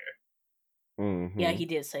out there. Yeah, Mm-hmm. he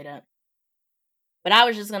did say that. But I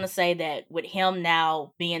was just gonna say that with him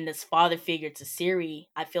now being this father figure to Siri,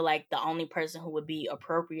 I feel like the only person who would be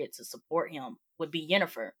appropriate to support him would be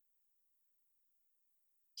Yennefer.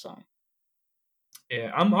 So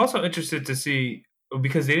Yeah, I'm also interested to see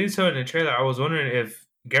because they didn't show it in the trailer. I was wondering if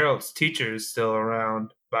Geralt's teacher is still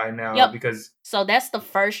around by now yep. because So that's the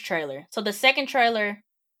first trailer. So the second trailer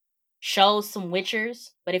shows some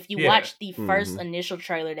Witchers, but if you yeah. watch the first Mm-hmm. initial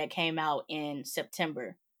trailer that came out in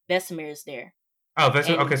September, Vesemir is there. Oh,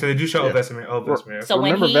 Vesemir. And Okay, so they do show Yeah. Vesemir. Oh, Vesemir. so Okay.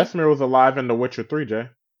 when Remember, he Vesemir was alive in The Witcher 3, Jay,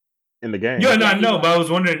 in the Yeah, game. no, yeah, I he know, but I was.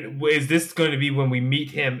 was wondering, is this going to be when we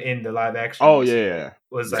meet him in the live Oh action yeah, sequel? yeah,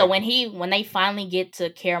 Was So yeah. like, when they finally get to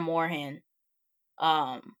Kaer Morhen,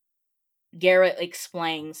 Garrett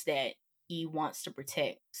explains that he wants to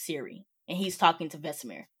protect Ciri, and he's talking to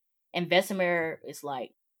Vesemir. And Vesemir is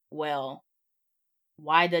like, well,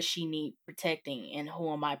 why does she need protecting, and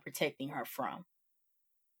who am I protecting her from?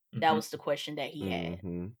 That mhm, was the question that he had.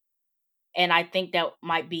 Mm-hmm. And I think that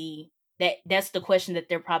might be that's the question that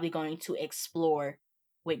they're probably going to explore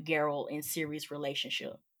with Geralt and Ciri's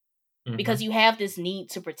relationship. Because mhm, you have this need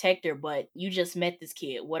to protect her, but you just met this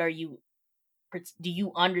kid. What are you do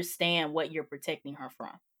you understand what you're protecting her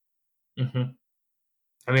from? mhm.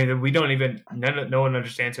 I mean, we don't even no one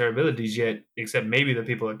understands her abilities yet, except maybe the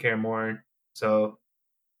people at Kaer. So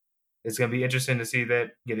it's gonna be interesting to see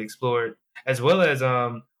that get explored, as well as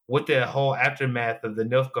what the whole aftermath of the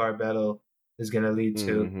Nilfgaard battle is gonna lead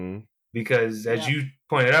to. Mm-hmm. Because as Yep. you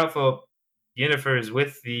pointed out, Philip, Yennefer is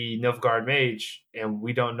with the Nilfgaard mage, and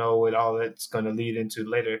we don't know what all that's going to lead into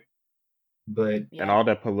later. But And Yep. all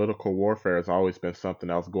that political warfare has always been something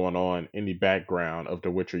else going on in the background of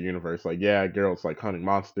the Witcher universe. Like, yeah, Geralt's like hunting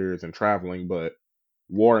monsters and traveling, but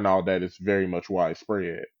war and all that is very much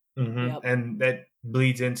widespread. Yep. and that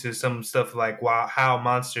bleeds into some stuff like how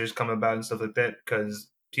monsters come about and stuff like that,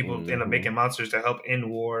 because people end up Mm-hmm. making monsters to help end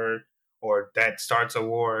war or that starts a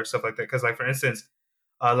war or stuff like that. Because, like, for instance,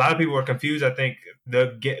 a lot of people were confused. I think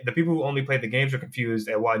the people who only played the games were confused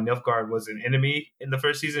at why Nilfgaard was an enemy in the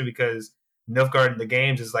first season, because Nilfgaard in the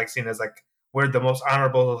games is like seen as like we're the most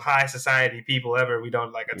honorable high society people ever. We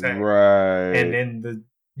don't like attack. And Right. then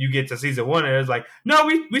you get to season one and it's like, no,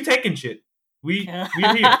 we taking shit. We're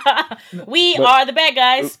here. We But are the bad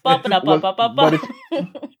guys. Bump it up, up, was up, up, but up. if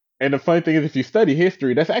and the funny thing is, if you study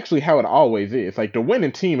history, that's actually how it always is. Like the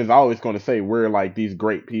winning team is always going to say we're like these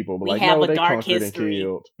great people, but We like have no, a they dark conquered and history.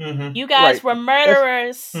 killed. Mm-hmm. You Right. guys were That's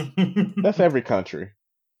murderers. that's every country.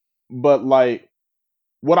 But like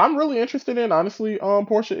what I'm really interested in, honestly,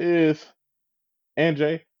 Portia is and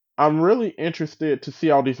Jay, I'm really interested to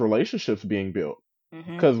see all these relationships being built.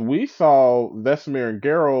 Hmm. Because we saw Vesemir and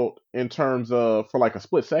Geralt in terms of for like a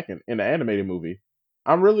split second in the animated movie.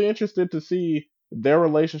 I'm really interested to see their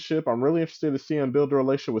relationship. I'm really interested to see them build a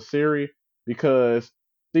relationship with Ciri because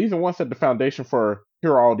season one set the foundation for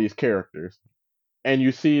here are all these characters. And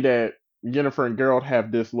you see that Yennefer and Geralt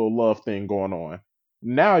have this little love thing going on.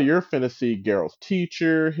 Now you're finna see Geralt's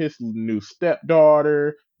teacher, his new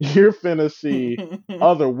stepdaughter. You're finna see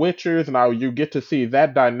other Witchers. Now you get to see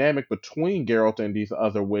that dynamic between Geralt and these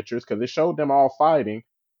other Witchers because it showed them all fighting.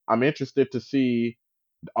 I'm interested to see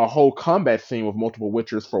a whole combat scene with multiple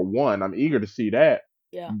Witchers for one. I'm eager to see that.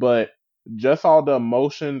 Yeah. But just all the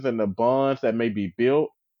emotions and the bonds that may be built.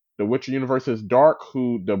 The Witcher universe is dark,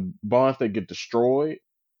 who the bonds that get destroyed.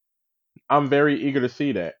 I'm very eager to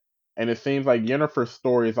see that. And it seems like Yennefer's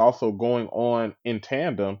story is also going on in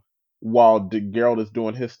tandem while Geralt is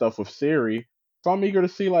doing his stuff with Ciri. So I'm eager to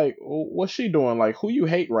see like what's she doing? Like who you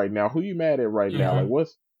hate right now? Who you mad at right now? Yeah. Like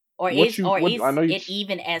what's Or what is you or what I is know you. it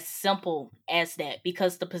even as simple as that?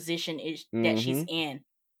 Because the position is that she's Mm-hmm. in.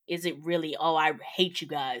 Is it really, oh, I hate you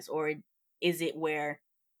guys? Or is it where,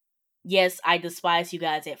 yes, I despise you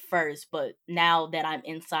guys at first, but now that I'm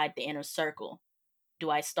inside the inner circle, do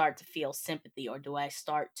I start to feel sympathy, or do I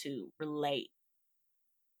start to relate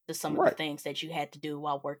to some of the Right. things that you had to do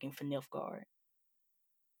while working for Nilfgaard?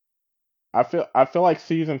 I feel like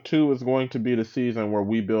season two is going to be the season where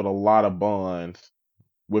we build a lot of bonds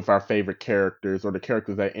with our favorite characters or the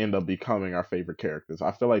characters that end up becoming our favorite characters.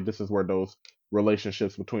 I feel like this is where those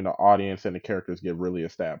relationships between the audience and the characters get really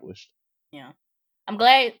established. Yeah. I'm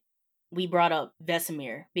glad we brought up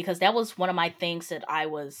Vesemir, because that was one of my things that I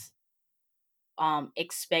was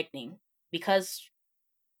expecting, because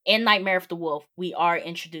in Nightmare of the Wolf we are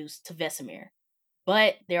introduced to Vesemir,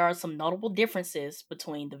 but there are some notable differences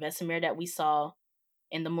between the Vesemir that we saw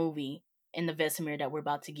in the movie and the Vesemir that we're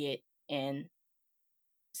about to get in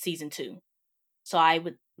season 2. So I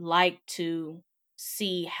would like to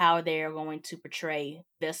see how they're going to portray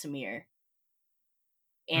Vesemir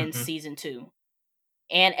in Mm-hmm. season 2.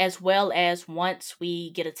 And as well as once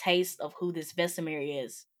we get a taste of who this Vesemir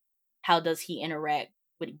is, how does he interact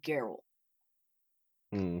with Geralt?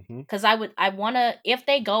 Mm-hmm. Because I wanna, if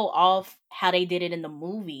they go off how they did it in the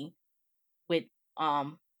movie with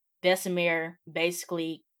Vesemir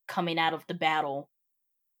basically coming out of the battle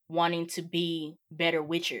wanting to be better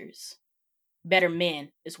witchers, better men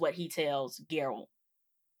is what he tells Geralt.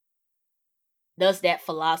 Does that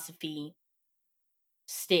philosophy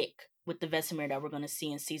stick with the Vesemir that we're going to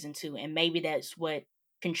see in season 2? And maybe that's what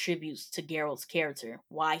contributes to Geralt's character,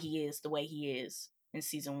 why he is the way he is in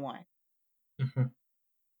season 1. Mm-hmm.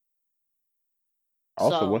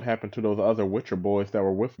 Also, what So, happened to those other Witcher boys that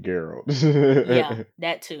were with Geralt? yeah,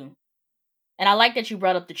 that too. And I like that you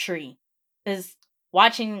brought up the tree. Because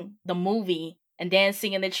watching the movie and then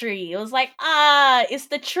seeing the tree, it was like, it's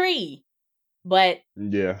the tree. But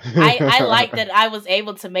Yeah. I like that I was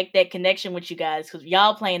able to make that connection with you guys because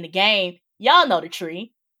y'all playing the game, y'all know the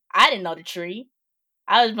tree. I didn't know the tree.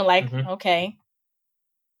 I was been like, Mm-hmm. okay,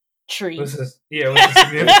 tree, What's the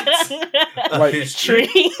significance of Like, his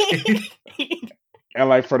tree. and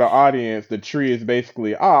like for the audience, the tree is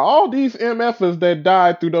basically all these MFers that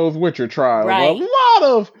died through those Witcher trials. Right.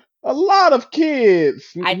 A lot of kids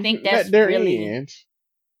I think met that's their really, end.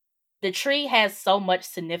 the tree has so much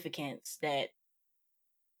significance that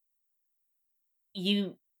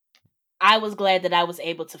I was glad that I was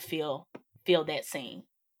able to feel that scene.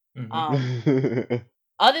 Mm-hmm.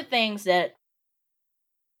 Other things that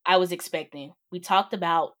I was expecting, we talked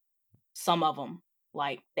about some of them,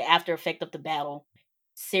 like the after effect of the battle,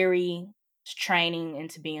 Ciri's training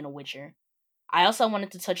into being a Witcher. I also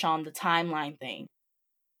wanted to touch on the timeline thing.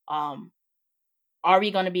 Are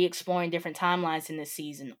we going to be exploring different timelines in this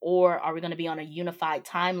season, or are we going to be on a unified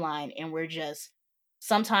timeline and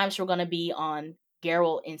sometimes we're going to be on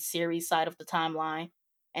Geralt and Ciri's side of the timeline,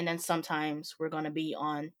 and then sometimes we're going to be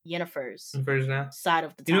on Yennefer's First now, side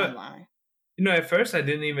of the you know what? timeline. At first I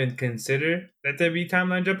didn't even consider that there'd be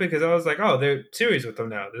timeline jumping because I was like, oh, they're series with them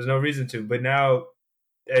now. There's no reason to. But now,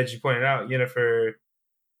 as you pointed out, Yennefer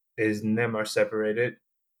and them are separated.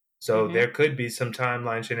 So Mm-hmm. there could be some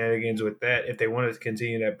timeline shenanigans with that if they wanted to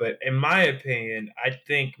continue that. But in my opinion, I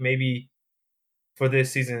think maybe for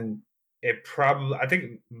this season, I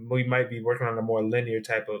think we might be working on a more linear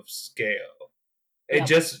type of scale. It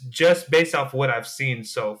Yep. just based off what I've seen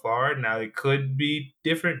so far. Now it could be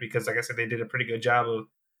different because, like I said, they did a pretty good job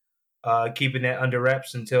of keeping that under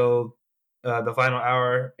wraps until the final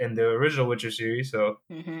hour in the original Witcher series. So,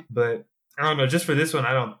 Mm-hmm. but I don't know. Just for this one,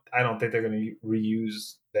 I don't think they're going to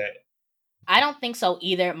reuse that. I don't think so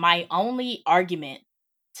either. My only argument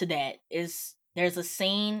to that is there's a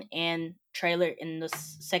scene in the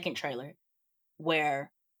second trailer where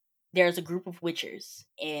there's a group of witchers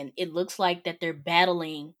and it looks like that they're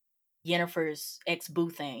battling Yennefer's ex-boo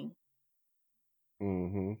thing.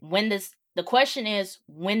 Mm-hmm. The question is,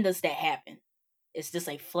 when does that happen? Is this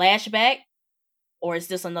a flashback or is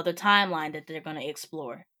this another timeline that they're going to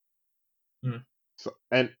explore? So,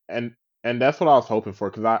 and that's what I was hoping for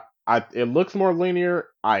because it looks more linear.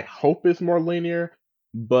 I hope it's more linear,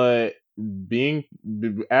 but being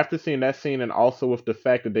after seeing that scene and also with the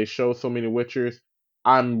fact that they show so many Witchers,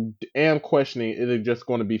 am questioning is it just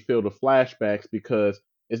going to be filled with flashbacks because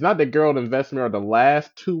it's not that Geralt and Vesemir are the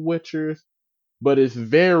last two Witchers, but it's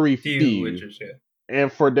very Few few. Witchers, yeah.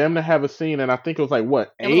 And for them to have a scene, and I think it was like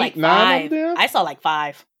what It was like 8, 9 of 5. them. I saw like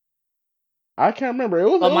 5. I can't remember. It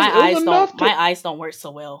was But my it was enough to eyes don't work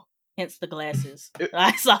so well. Hence the glasses. it,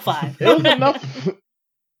 I saw 5. it was enough.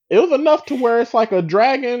 It was enough to where it's like a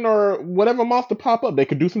dragon or whatever monster pop up. They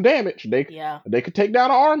could do some damage. Yeah. They could take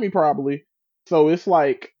down an army probably. So it's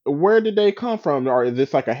like, where did they come from? Or is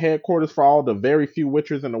this like a headquarters for all the very few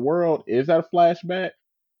witchers in the world? Is that a flashback?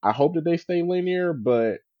 I hope that they stay linear,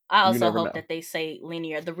 but I you also never hope know. that they stay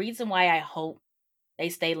linear. The reason why I hope they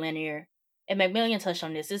stay linear, and McMillian touched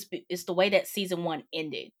on this, is the way that season 1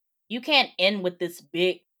 ended. You can't end with this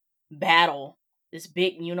big battle, this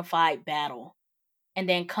big unified battle, and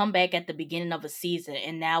then come back at the beginning of a season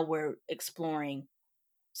and now we're exploring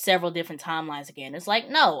several different timelines again. It's like,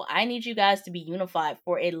 no, I need you guys to be unified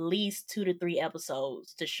for at least 2 to 3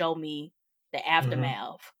 episodes to show me the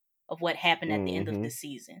aftermath of what happened at the end of Mm-hmm. the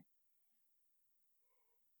season.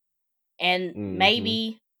 And Mm-hmm.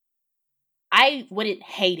 maybe I wouldn't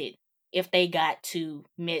hate it if they got to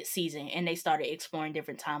mid-season and they started exploring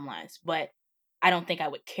different timelines, but I don't think I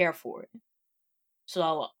would care for it.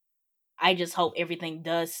 So I just hope everything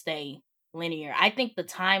does stay linear. I think the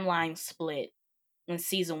timeline split in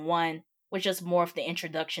season 1 was just more of the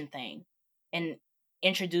introduction thing and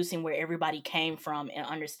introducing where everybody came from and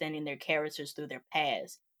understanding their characters through their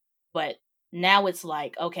past. But now it's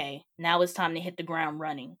like, okay, now it's time to hit the ground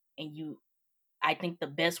running. And I think the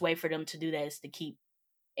best way for them to do that is to keep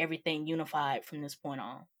everything unified from this point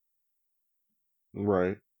on.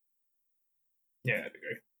 Right. Yeah, I'd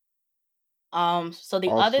agree. So the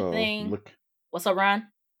Also, other thing, what's up, Ron?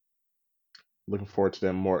 Looking forward to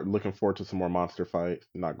them more. Looking forward to some more monster fights.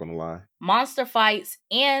 Not gonna lie. Monster fights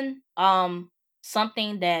and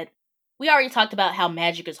something that we already talked about, how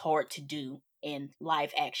magic is hard to do in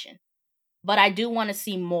live action, but I do want to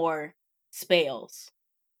see more spells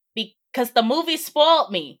because the movie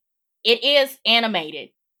spoiled me. It is animated,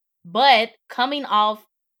 but coming off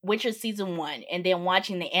Witcher season 1 and then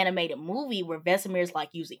watching the animated movie where Vesemir's like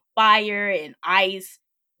using fire and ice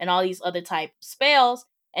and all these other type of spells,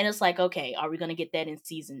 and it's like, okay, are we gonna get that in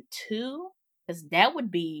season 2? Because that would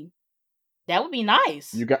be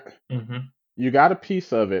nice. You got a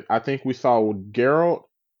piece of it. I think we saw Geralt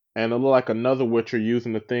and it looked like another Witcher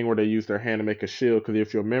using the thing where they use their hand to make a shield. Because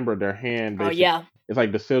if you remember, their hand basically, it's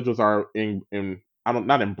like the sigils are in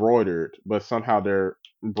not embroidered, but somehow they're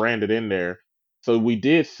branded in there. So we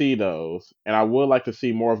did see those, and I would like to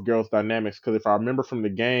see more of Geralt's dynamics. Because if I remember from the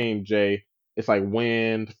game, Jay, it's like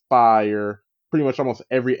wind, fire, pretty much almost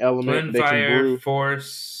every element wind, they fire, can brew.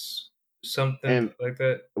 Force, something And like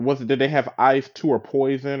that. did they have ice too, or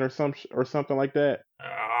poison, or something like that?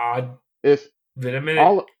 It's Wait a minute.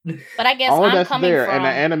 all, but I guess all of I'm that's coming there, from, and the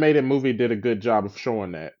animated movie did a good job of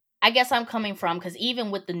showing that. I guess I'm coming from, because even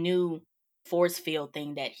with the new force field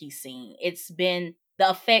thing that he's seen, the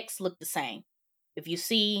effects look the same. If you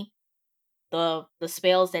see the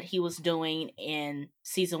spells that he was doing in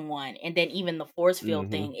season 1, and then even the force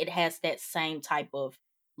field thing, it has that same type of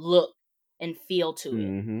look and feel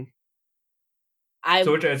to it.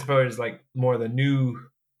 So which I suppose is like more the new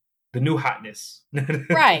hotness.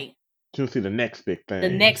 Right. To see the next big thing. The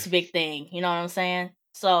next big thing, you know what I'm saying?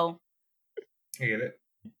 So I get it.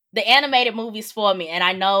 The animated movies spoil me, and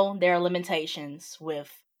I know there are limitations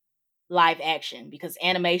with live action because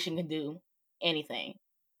animation can do anything.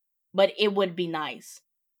 But it would be nice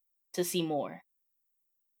to see more.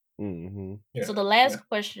 Yeah, so the last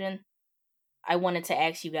question I wanted to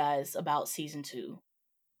ask you guys about season 2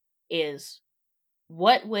 is,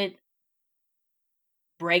 what would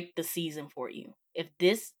break the season for you? If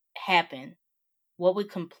this happened, what would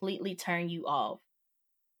completely turn you off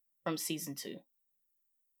from season 2?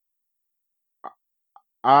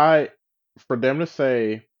 For them to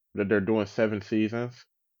say that they're doing 7 seasons,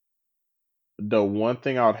 the one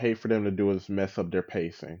thing I would hate for them to do is mess up their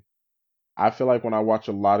pacing. I feel like when I watch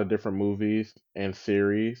a lot of different movies and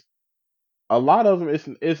series, a lot of them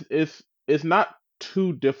it's not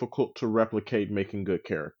too difficult to replicate making good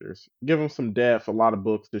characters. Give them some depth, a lot of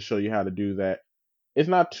books to show you how to do that. It's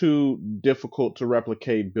not too difficult to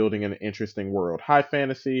replicate building an interesting world. High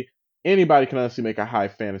fantasy, anybody can honestly make a high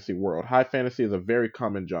fantasy world. High fantasy is a very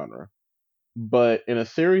common genre. But in a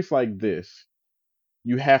series like this,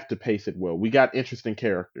 you have to pace it well. We got interesting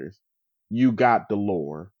characters. You got the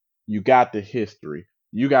lore. You got the history.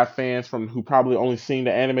 You got fans from who probably only seen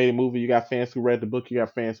the animated movie. You got fans who read the book. You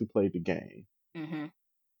got fans who played the game.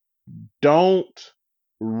 Don't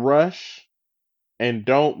rush and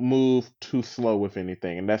don't move too slow with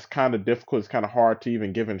anything. And that's kind of difficult. It's kind of hard to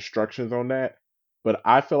even give instructions on that. But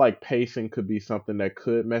I feel like pacing could be something that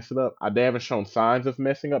could mess it up. They haven't shown signs of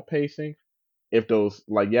messing up pacing. If those,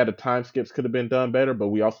 the time skips could have been done better, but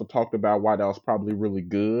we also talked about why that was probably really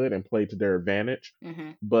good and played to their advantage.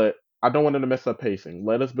 But I don't want them to mess up pacing.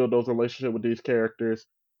 Let us build those relationships with these characters.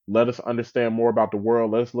 Let us understand more about the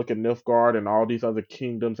world. Let us look at Nilfgaard and all these other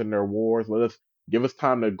kingdoms and their wars. Give us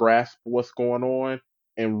time to grasp what's going on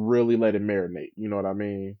and really let it marinate. You know what I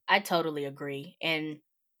mean? I totally agree. And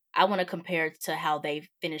I want to compare it to how they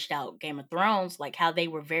finished out Game of Thrones, like how they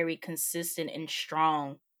were very consistent and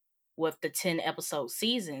strong with the 10 episode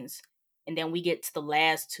seasons. And then we get to the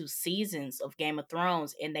last 2 seasons of Game of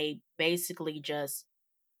Thrones, and they basically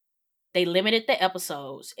they limited the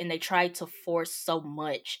episodes, and they tried to force so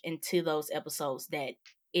much into those episodes that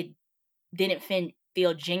it didn't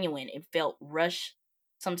feel genuine. It felt rushed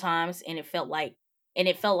sometimes, and it felt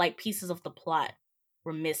like pieces of the plot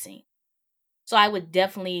were missing. So I would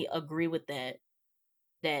definitely agree with that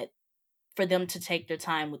for them to take their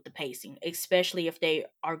time with the pacing, especially if they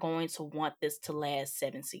are going to want this to last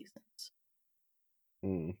 7 seasons.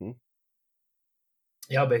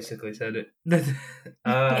 Y'all basically said it.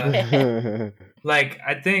 I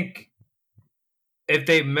think if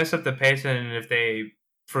they mess up the pacing and if they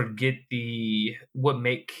forget what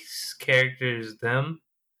makes characters them.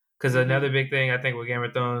 Because Mm-hmm. another big thing I think with Game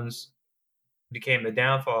of Thrones became the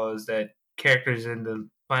downfall is that characters in the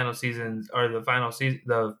final seasons or the final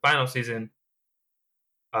season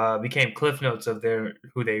became cliff notes of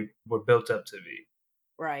who they were built up to be,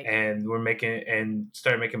 Right. and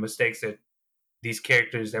started making mistakes that these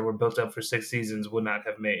characters that were built up for 6 seasons would not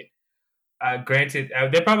have made. Granted,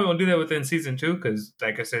 they probably won't do that within season 2 because,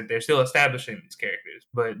 like I said, they're still establishing these characters.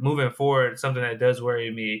 But moving forward, something that does worry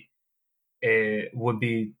me would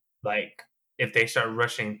be like if they start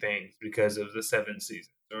rushing things because of the 7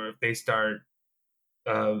 seasons, or if they start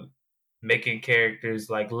uh, making characters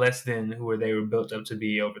like less than who they were built up to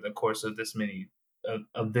be over the course of this many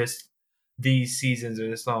of these seasons or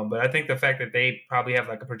this long. But I think the fact that they probably have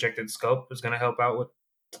like a projected scope is going to help out with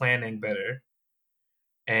planning better.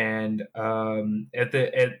 And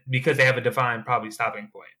because they have a defined probably stopping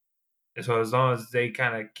point. And so as long as they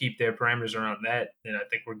kind of keep their parameters around that, then I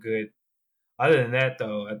think we're good. Other than that,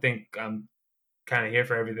 though, I think I'm kind of here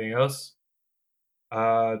for everything else.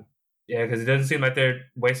 Yeah, because it doesn't seem like they're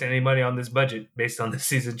wasting any money on this budget based on the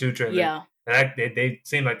season 2 trailer. Yeah. They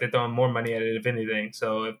seem like they're throwing more money at it, if anything.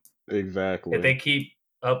 So if they keep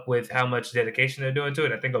up with how much dedication they're doing to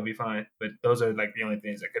it, I think it'll be fine. But those are like the only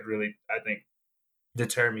things that could really, I think,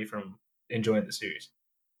 deter me from enjoying the series.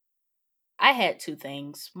 I had 2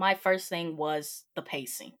 things. My first thing was the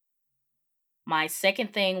pacing. My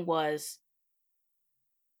second thing was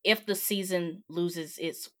if the season loses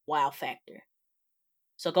its wow factor.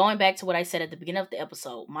 So going back to what I said at the beginning of the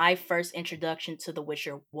episode, my first introduction to The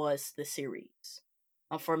Witcher was the series.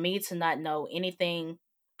 For me to not know anything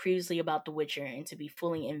previously about The Witcher and to be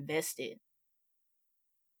fully invested,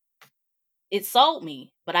 it sold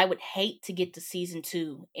me, but I would hate to get to season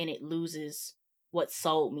 2 and it loses what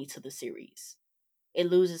sold me to the series. It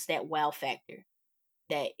loses that wow factor.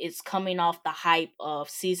 That it's coming off the hype of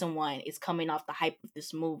season 1, it's coming off the hype of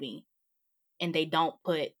this movie, and they don't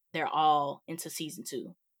put their all into season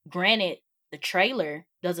 2. Granted, the trailer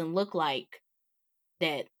doesn't look like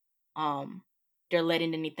that they're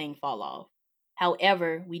letting anything fall off.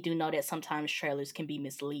 However, we do know that sometimes trailers can be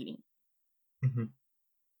misleading. Mm-hmm.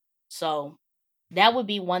 So that would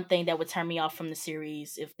be one thing that would turn me off from the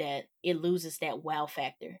series, if that it loses that wow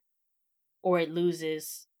factor, or it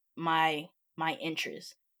loses my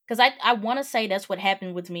interest. Because I want to say that's what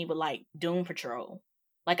happened with me with like Doom Patrol.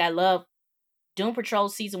 Like I love Doom Patrol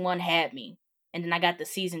season 1 had me, and then I got the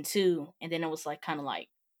season 2, and then it was like kind of like,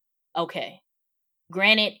 okay.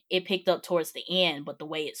 Granted, it picked up towards the end, but the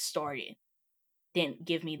way it started didn't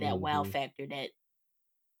give me that wow factor that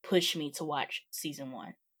pushed me to watch season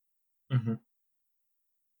 1. Mm-hmm.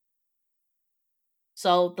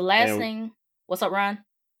 So the last thing, what's up, Ron?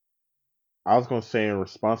 I was going to say in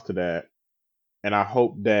response to that, and I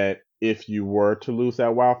hope that if you were to lose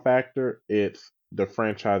that wow factor, it's the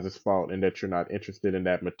franchise's fault and that you're not interested in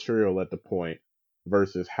that material at the point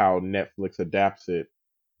versus how Netflix adapts it.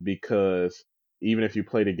 Because even if you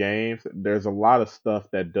play the games, there's a lot of stuff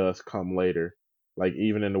that does come later. Like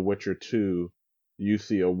even in The Witcher 2, you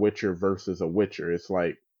see a Witcher versus a Witcher. It's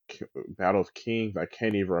like Battle of Kings, I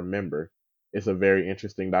can't even remember. It's a very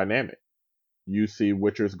interesting dynamic. You see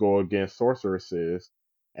Witchers go against sorceresses,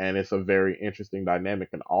 and it's a very interesting dynamic.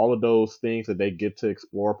 And all of those things that they get to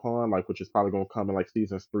explore upon, like which is probably going to come in like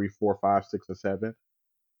seasons 3, 4, 5, 6, and 7.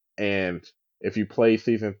 And if you play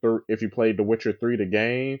if you played The Witcher 3, the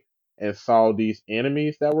game, and saw these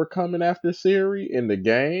enemies that were coming after Ciri in the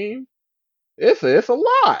game, it's a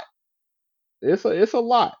lot. It's a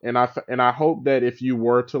lot, and I hope that if you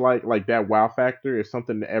were to like that wow factor, if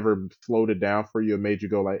something ever slowed it down for you and made you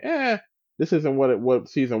go like, this isn't what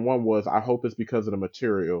season 1 was. I hope it's because of the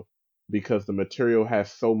material, because the material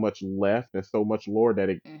has so much left and so much lore that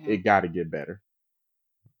it got to get better.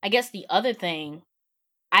 I guess the other thing,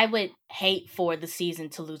 I would hate for the season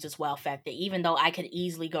to lose its wow factor, even though I could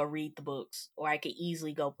easily go read the books or I could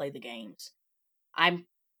easily go play the games. I'm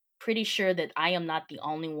pretty sure that I am not the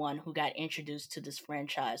only one who got introduced to this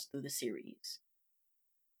franchise through the series.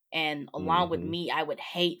 And along with me, I would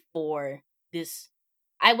hate for this.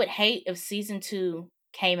 I would hate if season 2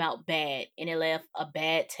 came out bad and it left a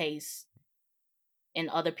bad taste in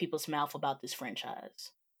other people's mouth about this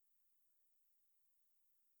franchise.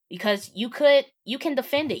 Because you can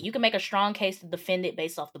defend it. You can make a strong case to defend it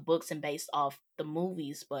based off the books and based off the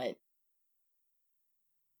movies, but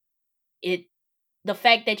the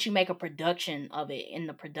fact that you make a production of it and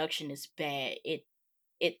the production is bad, it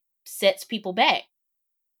sets people back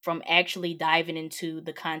from actually diving into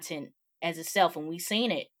the content as itself. And we've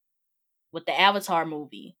seen it with the Avatar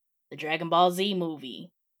movie, the Dragon Ball Z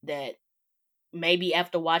movie, that maybe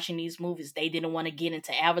after watching these movies, they didn't want to get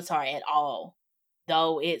into Avatar at all,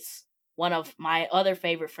 though it's one of my other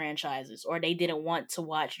favorite franchises, or they didn't want to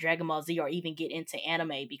watch Dragon Ball Z or even get into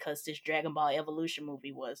anime because this Dragon Ball Evolution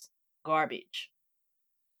movie was garbage.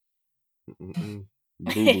 Boo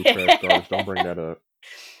boo trash garbage. Don't bring that up.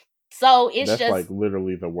 So it's That's just like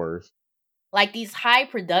literally the worst. like these high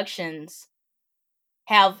productions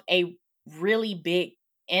have a really big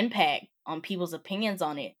impact on people's opinions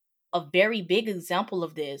on it. A very big example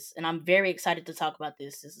of this, and I'm very excited to talk about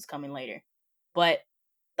this. This is coming later. But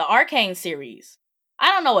the Arcane series.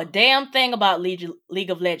 I don't know a damn thing about League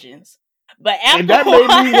of Legends. But after And that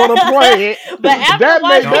made me want to play it. But after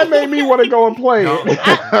that made me want to go and play it.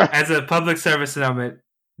 As a public service announcement,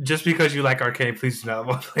 just because you like Arcane, please do not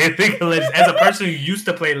want to play League of Legends. As a person who used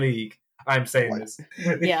to play League, I'm saying this.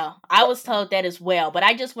 Yeah, I was told that as well. But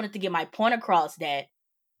I just wanted to get my point across that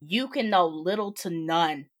you can know little to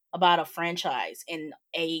none about a franchise, and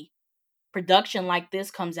a production like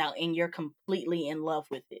this comes out and you're completely in love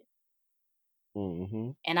with it.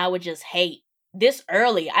 Mm-hmm. And I would just hate this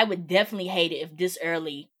early. I would definitely hate it if this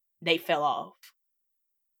early they fell off.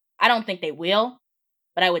 I don't think they will,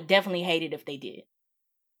 but I would definitely hate it if they did.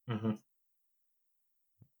 Mm-hmm.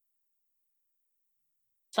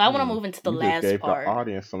 So I want to move into the you last just gave part. the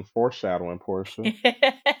audience some foreshadowing, Portia.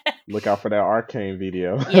 Look out for that Arcane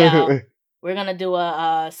video. Yeah, we're gonna do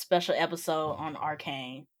a special episode on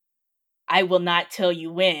Arcane. I will not tell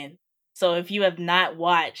you when. So if you have not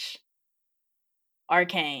watched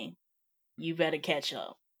Arcane, you better catch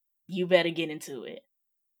up. You better get into it.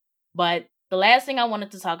 But the last thing I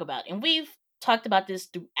wanted to talk about, and we've talked about this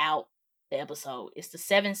throughout the episode, is the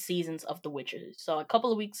 7 seasons of The Witcher. So a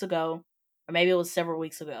couple of weeks ago, or maybe it was several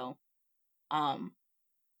weeks ago,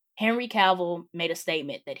 Henry Cavill made a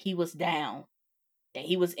statement that he was down, that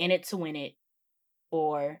he was in it to win it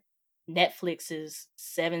for Netflix's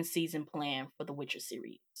 7-season plan for the Witcher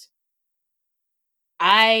series.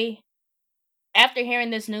 After hearing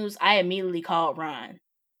this news, I immediately called Ron.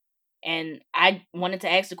 And I wanted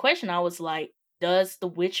to ask the question. I was like, does The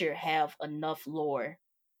Witcher have enough lore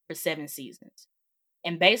for 7 seasons?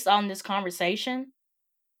 And based on this conversation,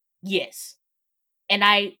 yes. And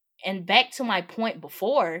back to my point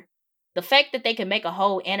before, the fact that they can make a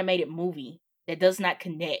whole animated movie that does not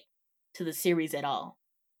connect to the series at all.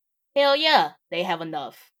 Hell yeah, they have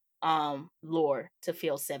enough lore to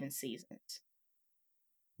fill 7 seasons.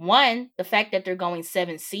 One, the fact that they're going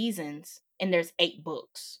 7 seasons and there's 8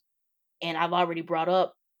 books. And I've already brought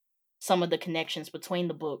up some of the connections between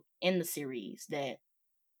the book and the series, that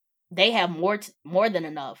they have more than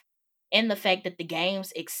enough. And the fact that the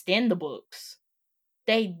games extend the books,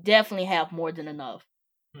 they definitely have more than enough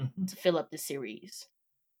to fill up the series.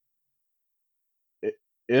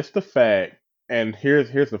 It's the fact, and here's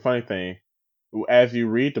the funny thing. As you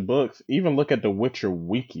read the books, even look at the Witcher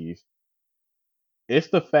wikis, it's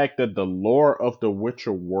the fact that the lore of the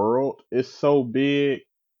Witcher world is so big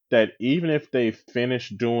that even if they finish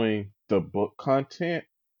doing the book content,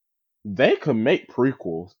 they could make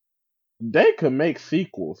prequels. They could make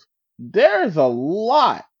sequels. There's a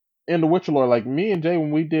lot in the Witcher lore. Like me and Jay,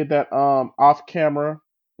 when we did that off camera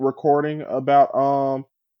recording about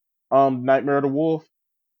Nightmare of the Wolf,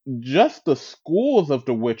 just the schools of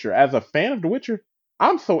The Witcher. As a fan of The Witcher,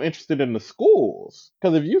 I'm so interested in the schools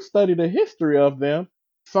because if you study the history of them,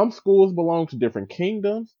 some schools belong to different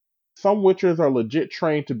kingdoms. Some Witchers are legit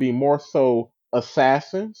trained to be more so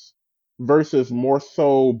assassins versus more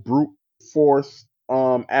so brute force,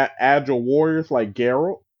 agile warriors like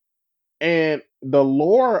Geralt. And the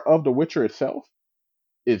lore of The Witcher itself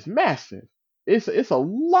is massive. It's a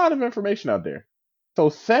lot of information out there. So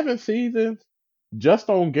 7 seasons just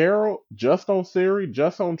on Geralt, just on Ciri,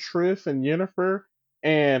 just on Triss and Yennefer,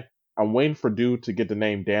 and I'm waiting for dude to get the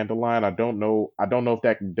name Dandelion. I don't know if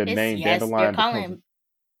that the name Dandelion they're calling him.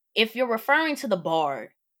 If you're referring to the bard,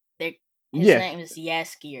 his name is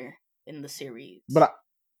Yaskir in the series. But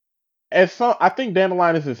I think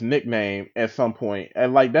Dandelion is his nickname at some point,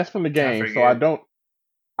 and like that's from the game. So I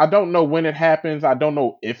don't know when it happens. I don't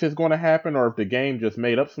know if it's going to happen or if the game just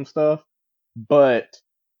made up some stuff. But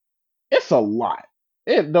it's a lot.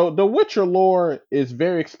 The Witcher lore is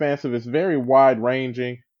very expansive. It's very wide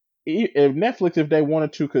ranging. If Netflix, if they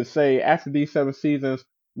wanted to, could say after these 7 seasons,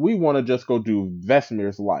 we want to just go do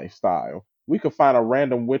Vesemir's lifestyle. We could find a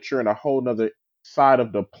random Witcher in a whole nother side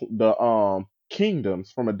of the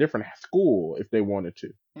kingdoms from a different school if they wanted to.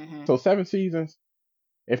 Mm-hmm. So 7 seasons,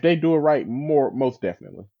 if they do it right, most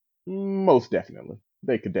definitely,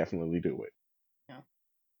 they could definitely do it.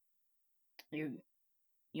 Yeah.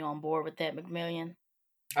 You on board with that, McMillian?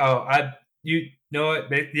 Oh, You know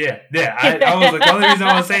what? Yeah. I was like, the only reason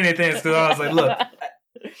I was saying anything is because I was like, look,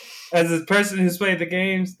 as a person who's played the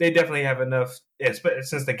games, they definitely have enough. Yeah,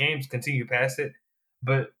 since the games continue past it.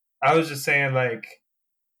 But I was just saying, like,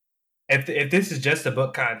 if this is just the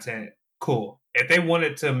book content, cool. If they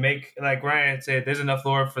wanted to make, like Ryan said, there's enough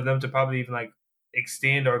lore for them to probably even like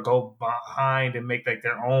extend or go behind and make like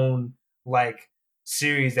their own like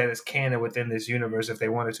series that is canon within this universe if they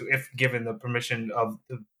wanted to, if given the permission of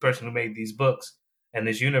the person who made these books and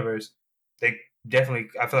this universe. They definitely,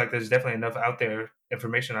 I feel like there's definitely enough out there,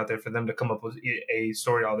 information out there for them to come up with a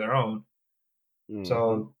story all their own. Mm-hmm.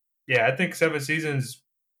 So yeah, I think 7 seasons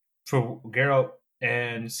for Geralt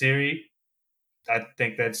and Ciri, I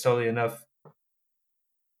think that's totally enough.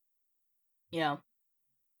 Yeah.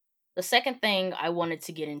 The second thing I wanted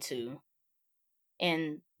to get into,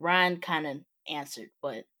 and Ryan kind of answered,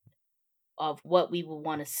 but of what we would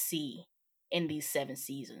want to see in these 7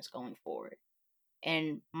 seasons going forward.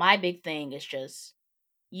 And my big thing is just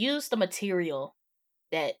use the material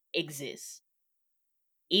that exists.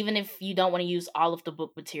 Even if you don't want to use all of the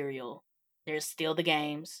book material, there's still the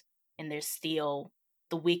games and there's still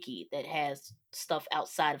the wiki that has stuff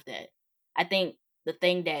outside of that. I think the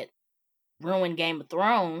thing that ruined Game of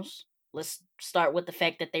Thrones, let's start with the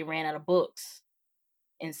fact that they ran out of books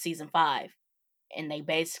in season 5 and they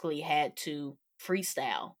basically had to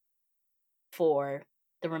freestyle for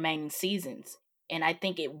the remaining seasons. And I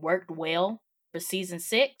think it worked well for season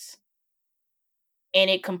 6 and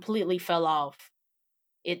it completely fell off.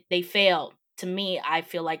 They failed. To me, I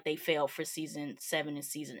feel like they failed for season 7 and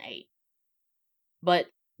season 8. But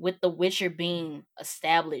with The Witcher being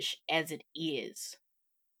established as it is,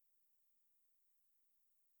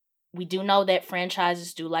 we do know that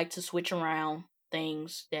franchises do like to switch around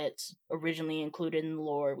things that's originally included in the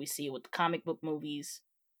lore. We see it with the comic book movies,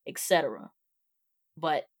 etc.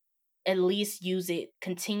 But at least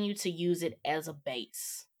continue to use it as a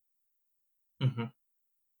base Mm-hmm.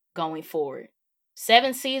 going forward.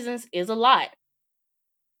 7 seasons is a lot.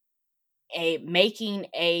 Making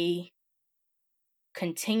a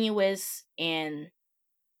continuous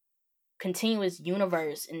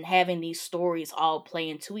universe and having these stories all play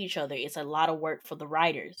into each other is a lot of work for the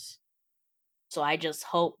writers. So I just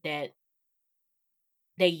hope that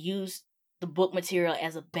they use the book material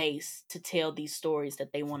as a base to tell these stories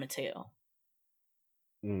that they want to tell.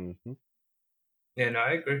 Mm-hmm. Yeah, no,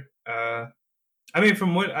 I agree. I mean,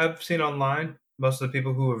 from what I've seen online, most of the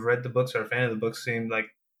people who have read the books or are a fan of the books seem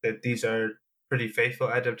like that these are pretty faithful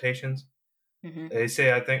adaptations. Mm-hmm. They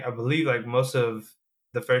say, I believe, like most of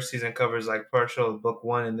the first season covers like partial of book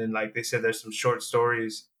one, and then like they said, there's some short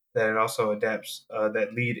stories that it also adapts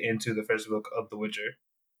that lead into the first book of The Witcher.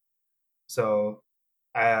 So,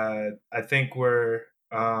 I think we're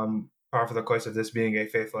par for the course of this being a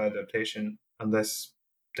faithful adaptation, unless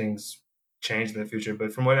things change in the future.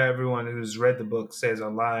 But from what everyone who's read the book says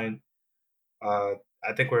online, uh,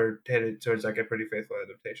 I think we're headed towards like a pretty faithful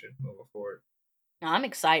adaptation moving forward. Now, I'm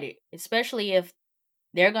excited, especially if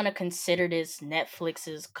they're going to consider this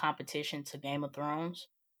Netflix's competition to Game of Thrones.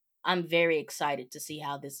 I'm very excited to see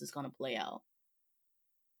how this is going to play out.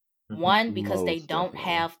 Mm-hmm. One, because they Most don't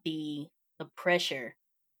definitely. have the pressure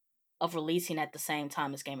of releasing at the same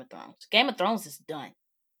time as Game of Thrones. Game of Thrones is done.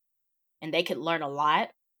 And they could learn a lot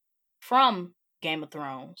from Game of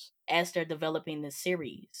Thrones as they're developing this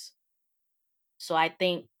series. So I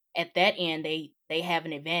think at that end they have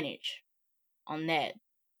an advantage on that.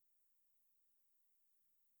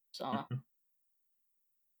 So Mm-hmm.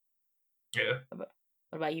 Yeah. what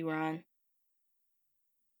about you, Ron?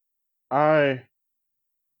 I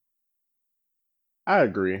I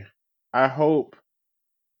agree. I hope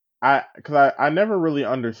because I never really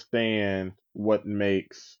understand what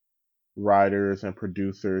makes writers and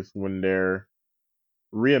producers when they're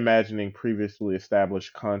reimagining previously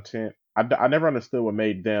established content. I never understood what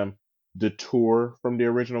made them detour from the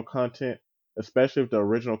original content, especially if the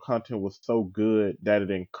original content was so good that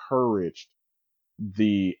it encouraged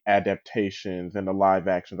the adaptations and the live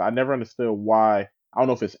actions. I never understood why. I don't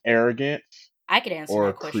know if it's arrogance I could answer or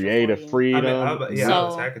that question for creative you. I mean, freedom, I would say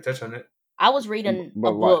So I could touch on it. I was reading a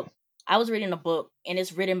but like, book. And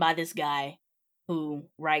it's written by this guy who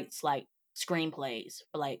writes like screenplays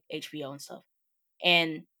for like HBO and stuff.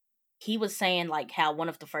 And he was saying like how one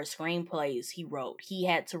of the first screenplays he wrote, he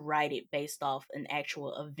had to write it based off an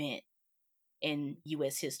actual event in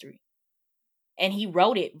US history. And he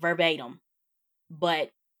wrote it verbatim,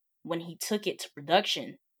 but when he took it to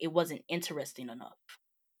production, it wasn't interesting enough.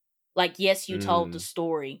 Like, yes, you told the mm,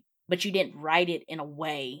 story, but you didn't write it in a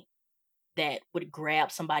way that would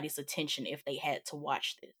grab somebody's attention if they had to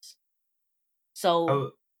watch this. I So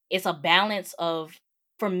would, it's a balance of,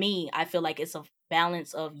 for me, I feel like it's a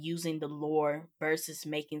balance of using the lore versus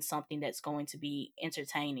making something that's going to be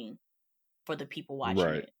entertaining for the people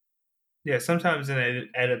watching Right. it. Yeah, sometimes in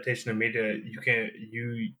an adaptation of media,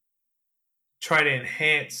 you try to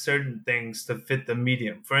enhance certain things to fit the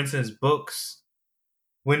medium. For instance, books.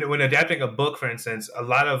 When adapting a book, for instance, a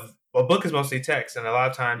book is mostly text, and a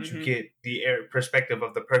lot of times you Hmm. get the perspective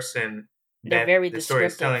of the person They're that very the story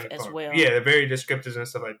is descriptive telling as from. well. Yeah, they're very descriptive and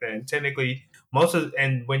stuff like that. And technically,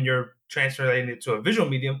 when you're translating it to a visual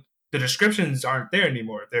medium, the descriptions aren't there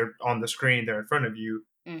anymore. They're on the screen. They're in front of you.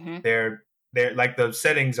 Hmm. They're like the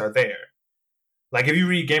settings are there. Like if you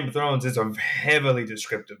read Game of Thrones, it's a heavily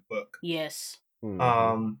descriptive book. Yes.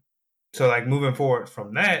 Hmm. Um, so like moving forward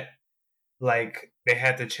from that, like they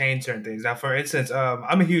had to change certain things. Now, for instance,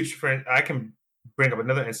 I'm a huge friend. I can bring up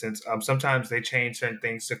another instance. Sometimes they change certain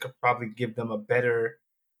things to probably give them a better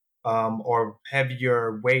or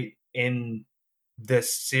heavier weight in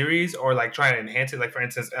this series, or like try to enhance it. Like for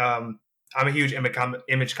instance, I'm a huge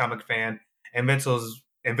Image comic fan.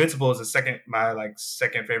 Invincible is the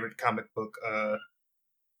second favorite comic book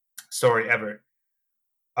story ever.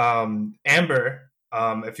 Amber,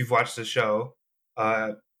 if you've watched the show,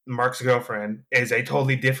 uh, Mark's girlfriend is a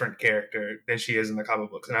totally different character than she is in the comic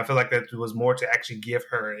books, and I feel like that was more to actually give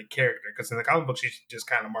her a character, because in the comic book she's just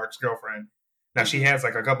kind of Mark's girlfriend. Now she Hmm. has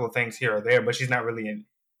like a couple of things here or there, but she's not really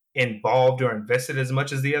involved or invested as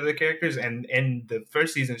much as the other characters. And in the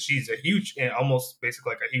first season, she's a huge and almost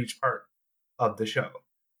basically like a huge part of the show.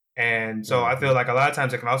 And so I feel Hmm. like a lot of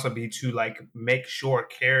times it can also be to like make sure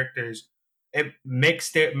characters, it make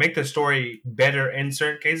the story better in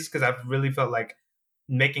certain cases, because I've really felt like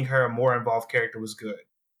making her a more involved character was good.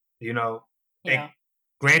 You know, Yeah.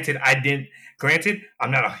 it, granted,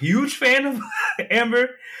 I'm not a huge fan of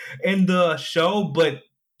Amber in the show, but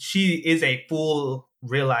she is a full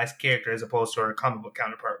realized character as opposed to her comic book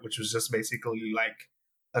counterpart, which was just basically like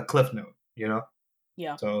a cliff note. You know.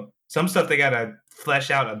 Yeah. So some stuff they gotta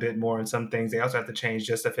flesh out a bit more, and some things they also have to change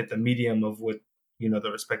just to fit the medium of what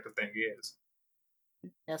the respective thing is.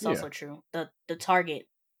 That's Yeah. also true. The target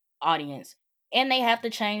audience. And they have to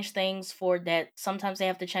change things for that. Sometimes they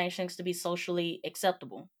have to change things to be socially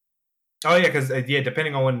acceptable. Oh yeah, because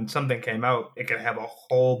depending on when something came out, it could have a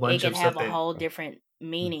whole It bunch can of have stuff a that. whole different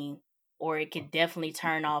meaning, or it could definitely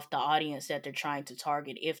turn off the audience that they're trying to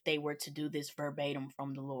target if they were to do this verbatim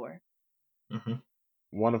from the lore. Mhm.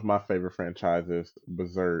 One of my favorite franchises,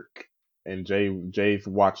 Berserk, and Jay's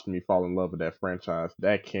watched me fall in love with that franchise.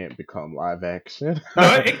 That can't become live action.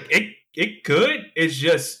 No, it could. It's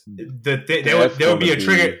just That's there would gonna be a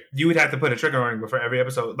trigger. be You would have to put a trigger warning before every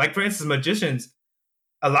episode. Like for instance, Magicians.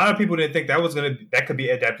 A lot of people didn't think that could be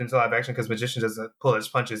adapted into live action, because Magician doesn't pull his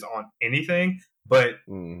punches on anything. But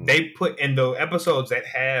mhm. they put in the episodes that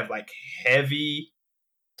have like heavy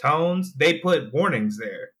tones, they put warnings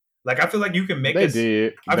there. Like I feel like you can make They us.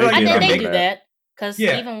 did. I feel They like I you did. know I can they know make. do that. that because Yeah,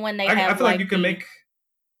 even when they I have feel like you like can make.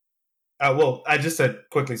 Well, I just said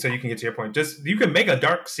quickly so you can get to your point. Just you can make a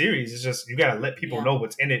dark series. It's just you gotta let people yeah, know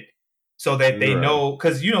what's in it, so that they Right. know,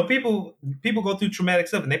 because people go through traumatic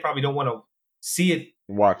stuff and they probably don't want to see it.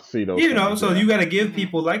 See those things. So Yeah. you got to give hmm,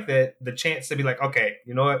 people like that the chance to be like, okay,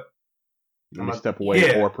 you know what? Let I'm me a step away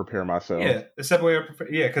yeah, or prepare myself. the step away.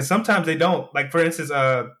 Yeah, because sometimes they don't. Like for instance,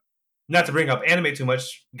 not to bring up anime too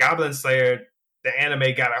much, Goblin Slayer, the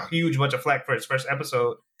anime got a huge bunch of flack for its first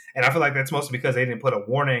episode, and I feel like that's mostly because they didn't put a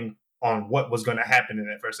warning on what was going to happen in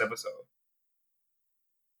that first episode.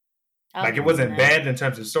 I'll Like it give them wasn't Hmm. that. bad in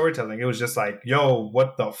terms of storytelling. It was just like, yo,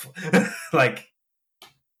 what the like.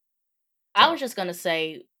 I So was just gonna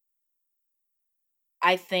say,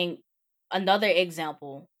 I think another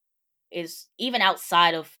example is even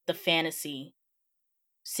outside of the fantasy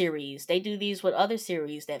series. They do these with other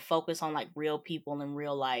series that focus on like real people in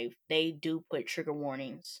real life. They do put trigger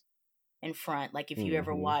warnings in front. Like if you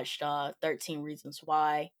ever Hmm. watched 13 Reasons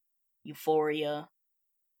Why, Euphoria,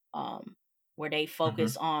 where they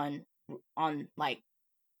mhm. focus on like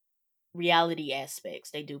reality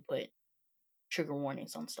aspects, they do put trigger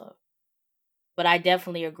warnings on stuff. But I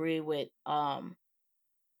definitely agree with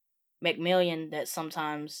Macmillan that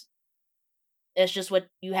sometimes it's just what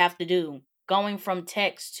you have to do. Going from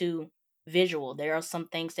text to visual, there are some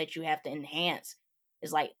things that you have to enhance.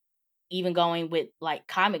 It's like even going with like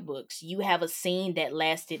comic books, you have a scene that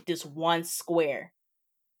lasted this one square,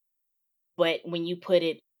 but when you put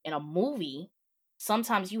it in a movie,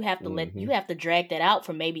 sometimes you Hmm. have to drag that out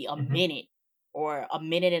for maybe a Mhm. minute or a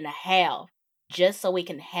minute and a half just so it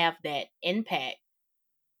can have that impact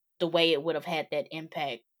the way it would have had that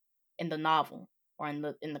impact in the novel or in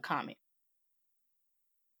the comic.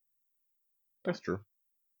 That's true.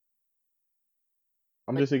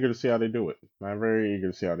 I'm just eager to see how they do it. I'm very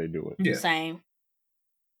eager to see how they do it. Yeah. Same.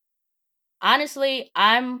 Honestly,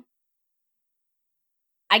 I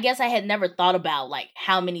guess I had never thought about like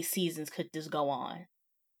how many seasons could this go on.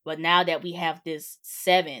 But now that we have this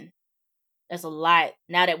 7, that's a lot.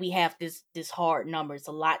 Now that we have this hard number, it's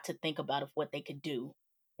a lot to think about of what they could do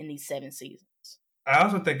in these 7 seasons. I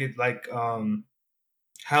also think it like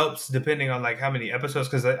helps depending on like how many episodes,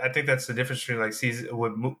 because I think that's the difference between like season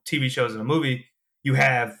with TV shows and a movie. You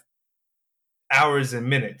have hours and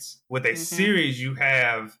minutes. With a series, you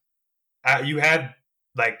have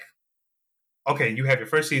like, okay, you have your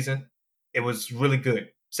first season, it was really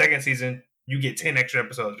good. Second season, you get 10 extra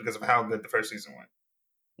episodes because of how good the first season went.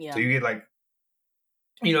 Yeah. So you get like,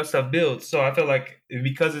 stuff builds. So I feel like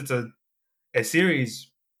because it's a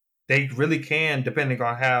series, they really can, depending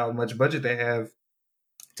on how much budget they have,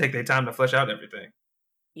 take their time to flesh out everything.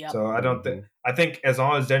 Yeah. So I think as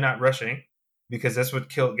long as they're not rushing, because that's what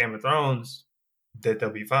killed Game of Thrones, that they'll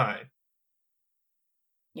be fine.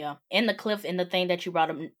 Yeah. And the thing that you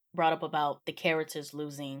brought up about the characters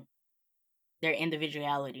losing their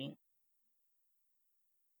individuality.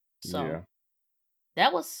 So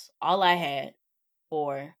that was all I had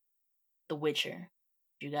for The Witcher.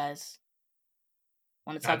 You guys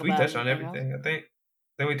want to talk about we touched on anything everything. else? I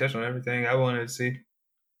think we touched on everything I wanted to see.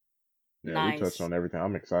 Yeah, Nice. we touched on everything.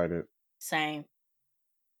 I'm excited. Same.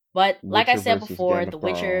 But like Witcher I said versus before, Game of The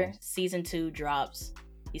Witcher Thrones. Season 2 drops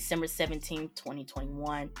December 17th,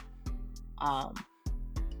 2021.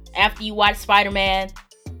 After you watch Spider-Man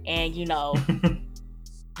and,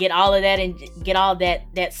 get all of that and get all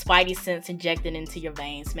that Spidey sense injected into your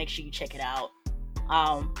veins, make sure you check it out.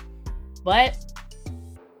 But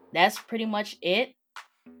that's pretty much it.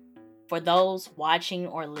 For those watching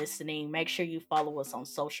or listening, make sure you follow us on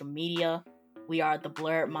social media. We are the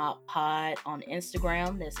Blerd Mob Pod on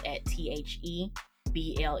Instagram. That's at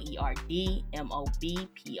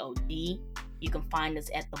TheBlerdMobPod. You can find us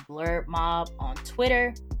at the Blerd Mob on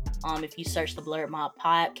Twitter. If you search the Blerd Mob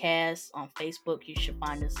Podcast on Facebook, you should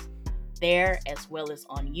find us there, as well as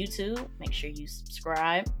on YouTube. Make sure you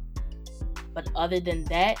subscribe. But other than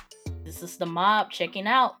that, this is the mob checking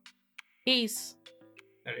out. Peace.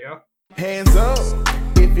 There you go. Hands up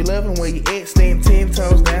if you loving where you at, stand 10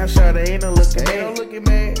 toes down, shot ain't no looking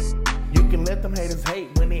mad. You can let them haters hate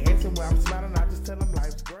when they asking why I'm smiling, I just tell them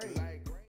life's good.